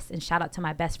blast. And shout out to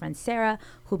my best friend Sarah,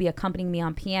 who'll be accompanying me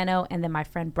on piano, and then my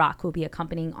friend Brock, who'll be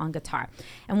accompanying on guitar.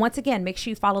 And once again, make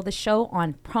sure you follow the show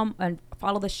on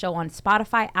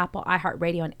Spotify, Apple,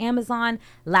 iHeartRadio, and Amazon.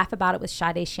 Laugh About It with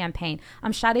Sade Champagne.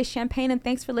 I'm Sade Champagne, and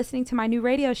thanks for listening to my new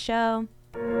radio show.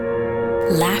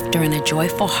 Laughter and a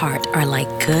joyful heart are like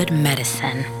good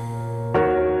medicine.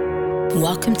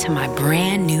 Welcome to my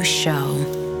brand new show.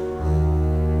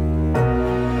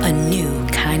 A new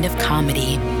kind of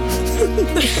comedy.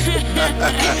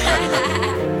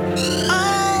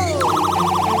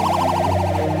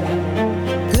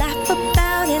 Laugh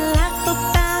about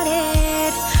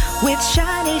it with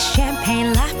Sade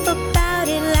Champagne. Laugh about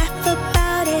it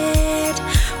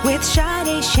with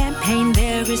Sade Champagne.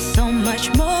 There is so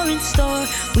much more in store.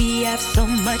 We have so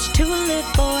much to live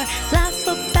for. Laugh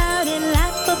about it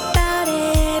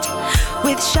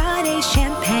with Sade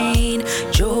Champagne.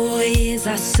 Joy is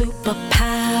our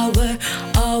superpower.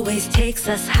 Always takes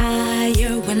us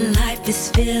higher when life is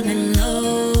feeling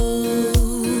low.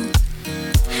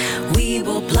 We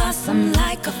will blossom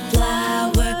like a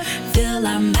flower, fill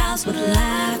our mouths with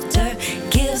laughter,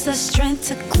 gives us strength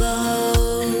to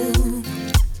glow.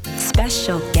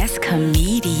 Special guest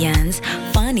comedians,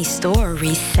 funny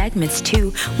stories, segments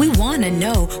too. We want to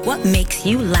know what makes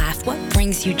you laugh, what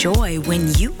brings you joy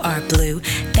when you are blue.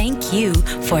 Thank you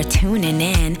for tuning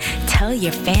in. Tell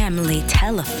your family,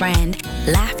 tell a friend.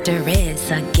 Laughter is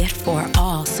a gift for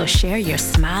all, so share your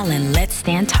smile and let's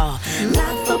stand tall.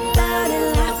 Laugh about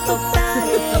it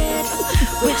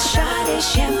with Sade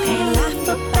Champagne. Laugh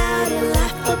about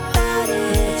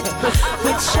it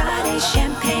with Sade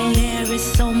Champagne. There is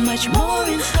so much more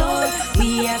in store.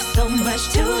 We have so much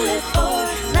to live for.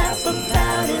 Laugh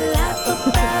about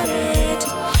it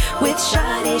with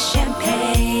Sade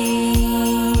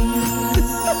Champagne.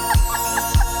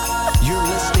 You're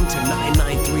listening to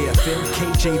 993 FM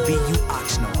KJBU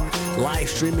Oxnard. Live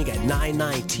streaming at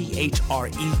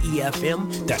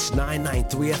 99THREEFM. That's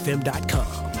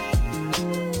 993FM.com.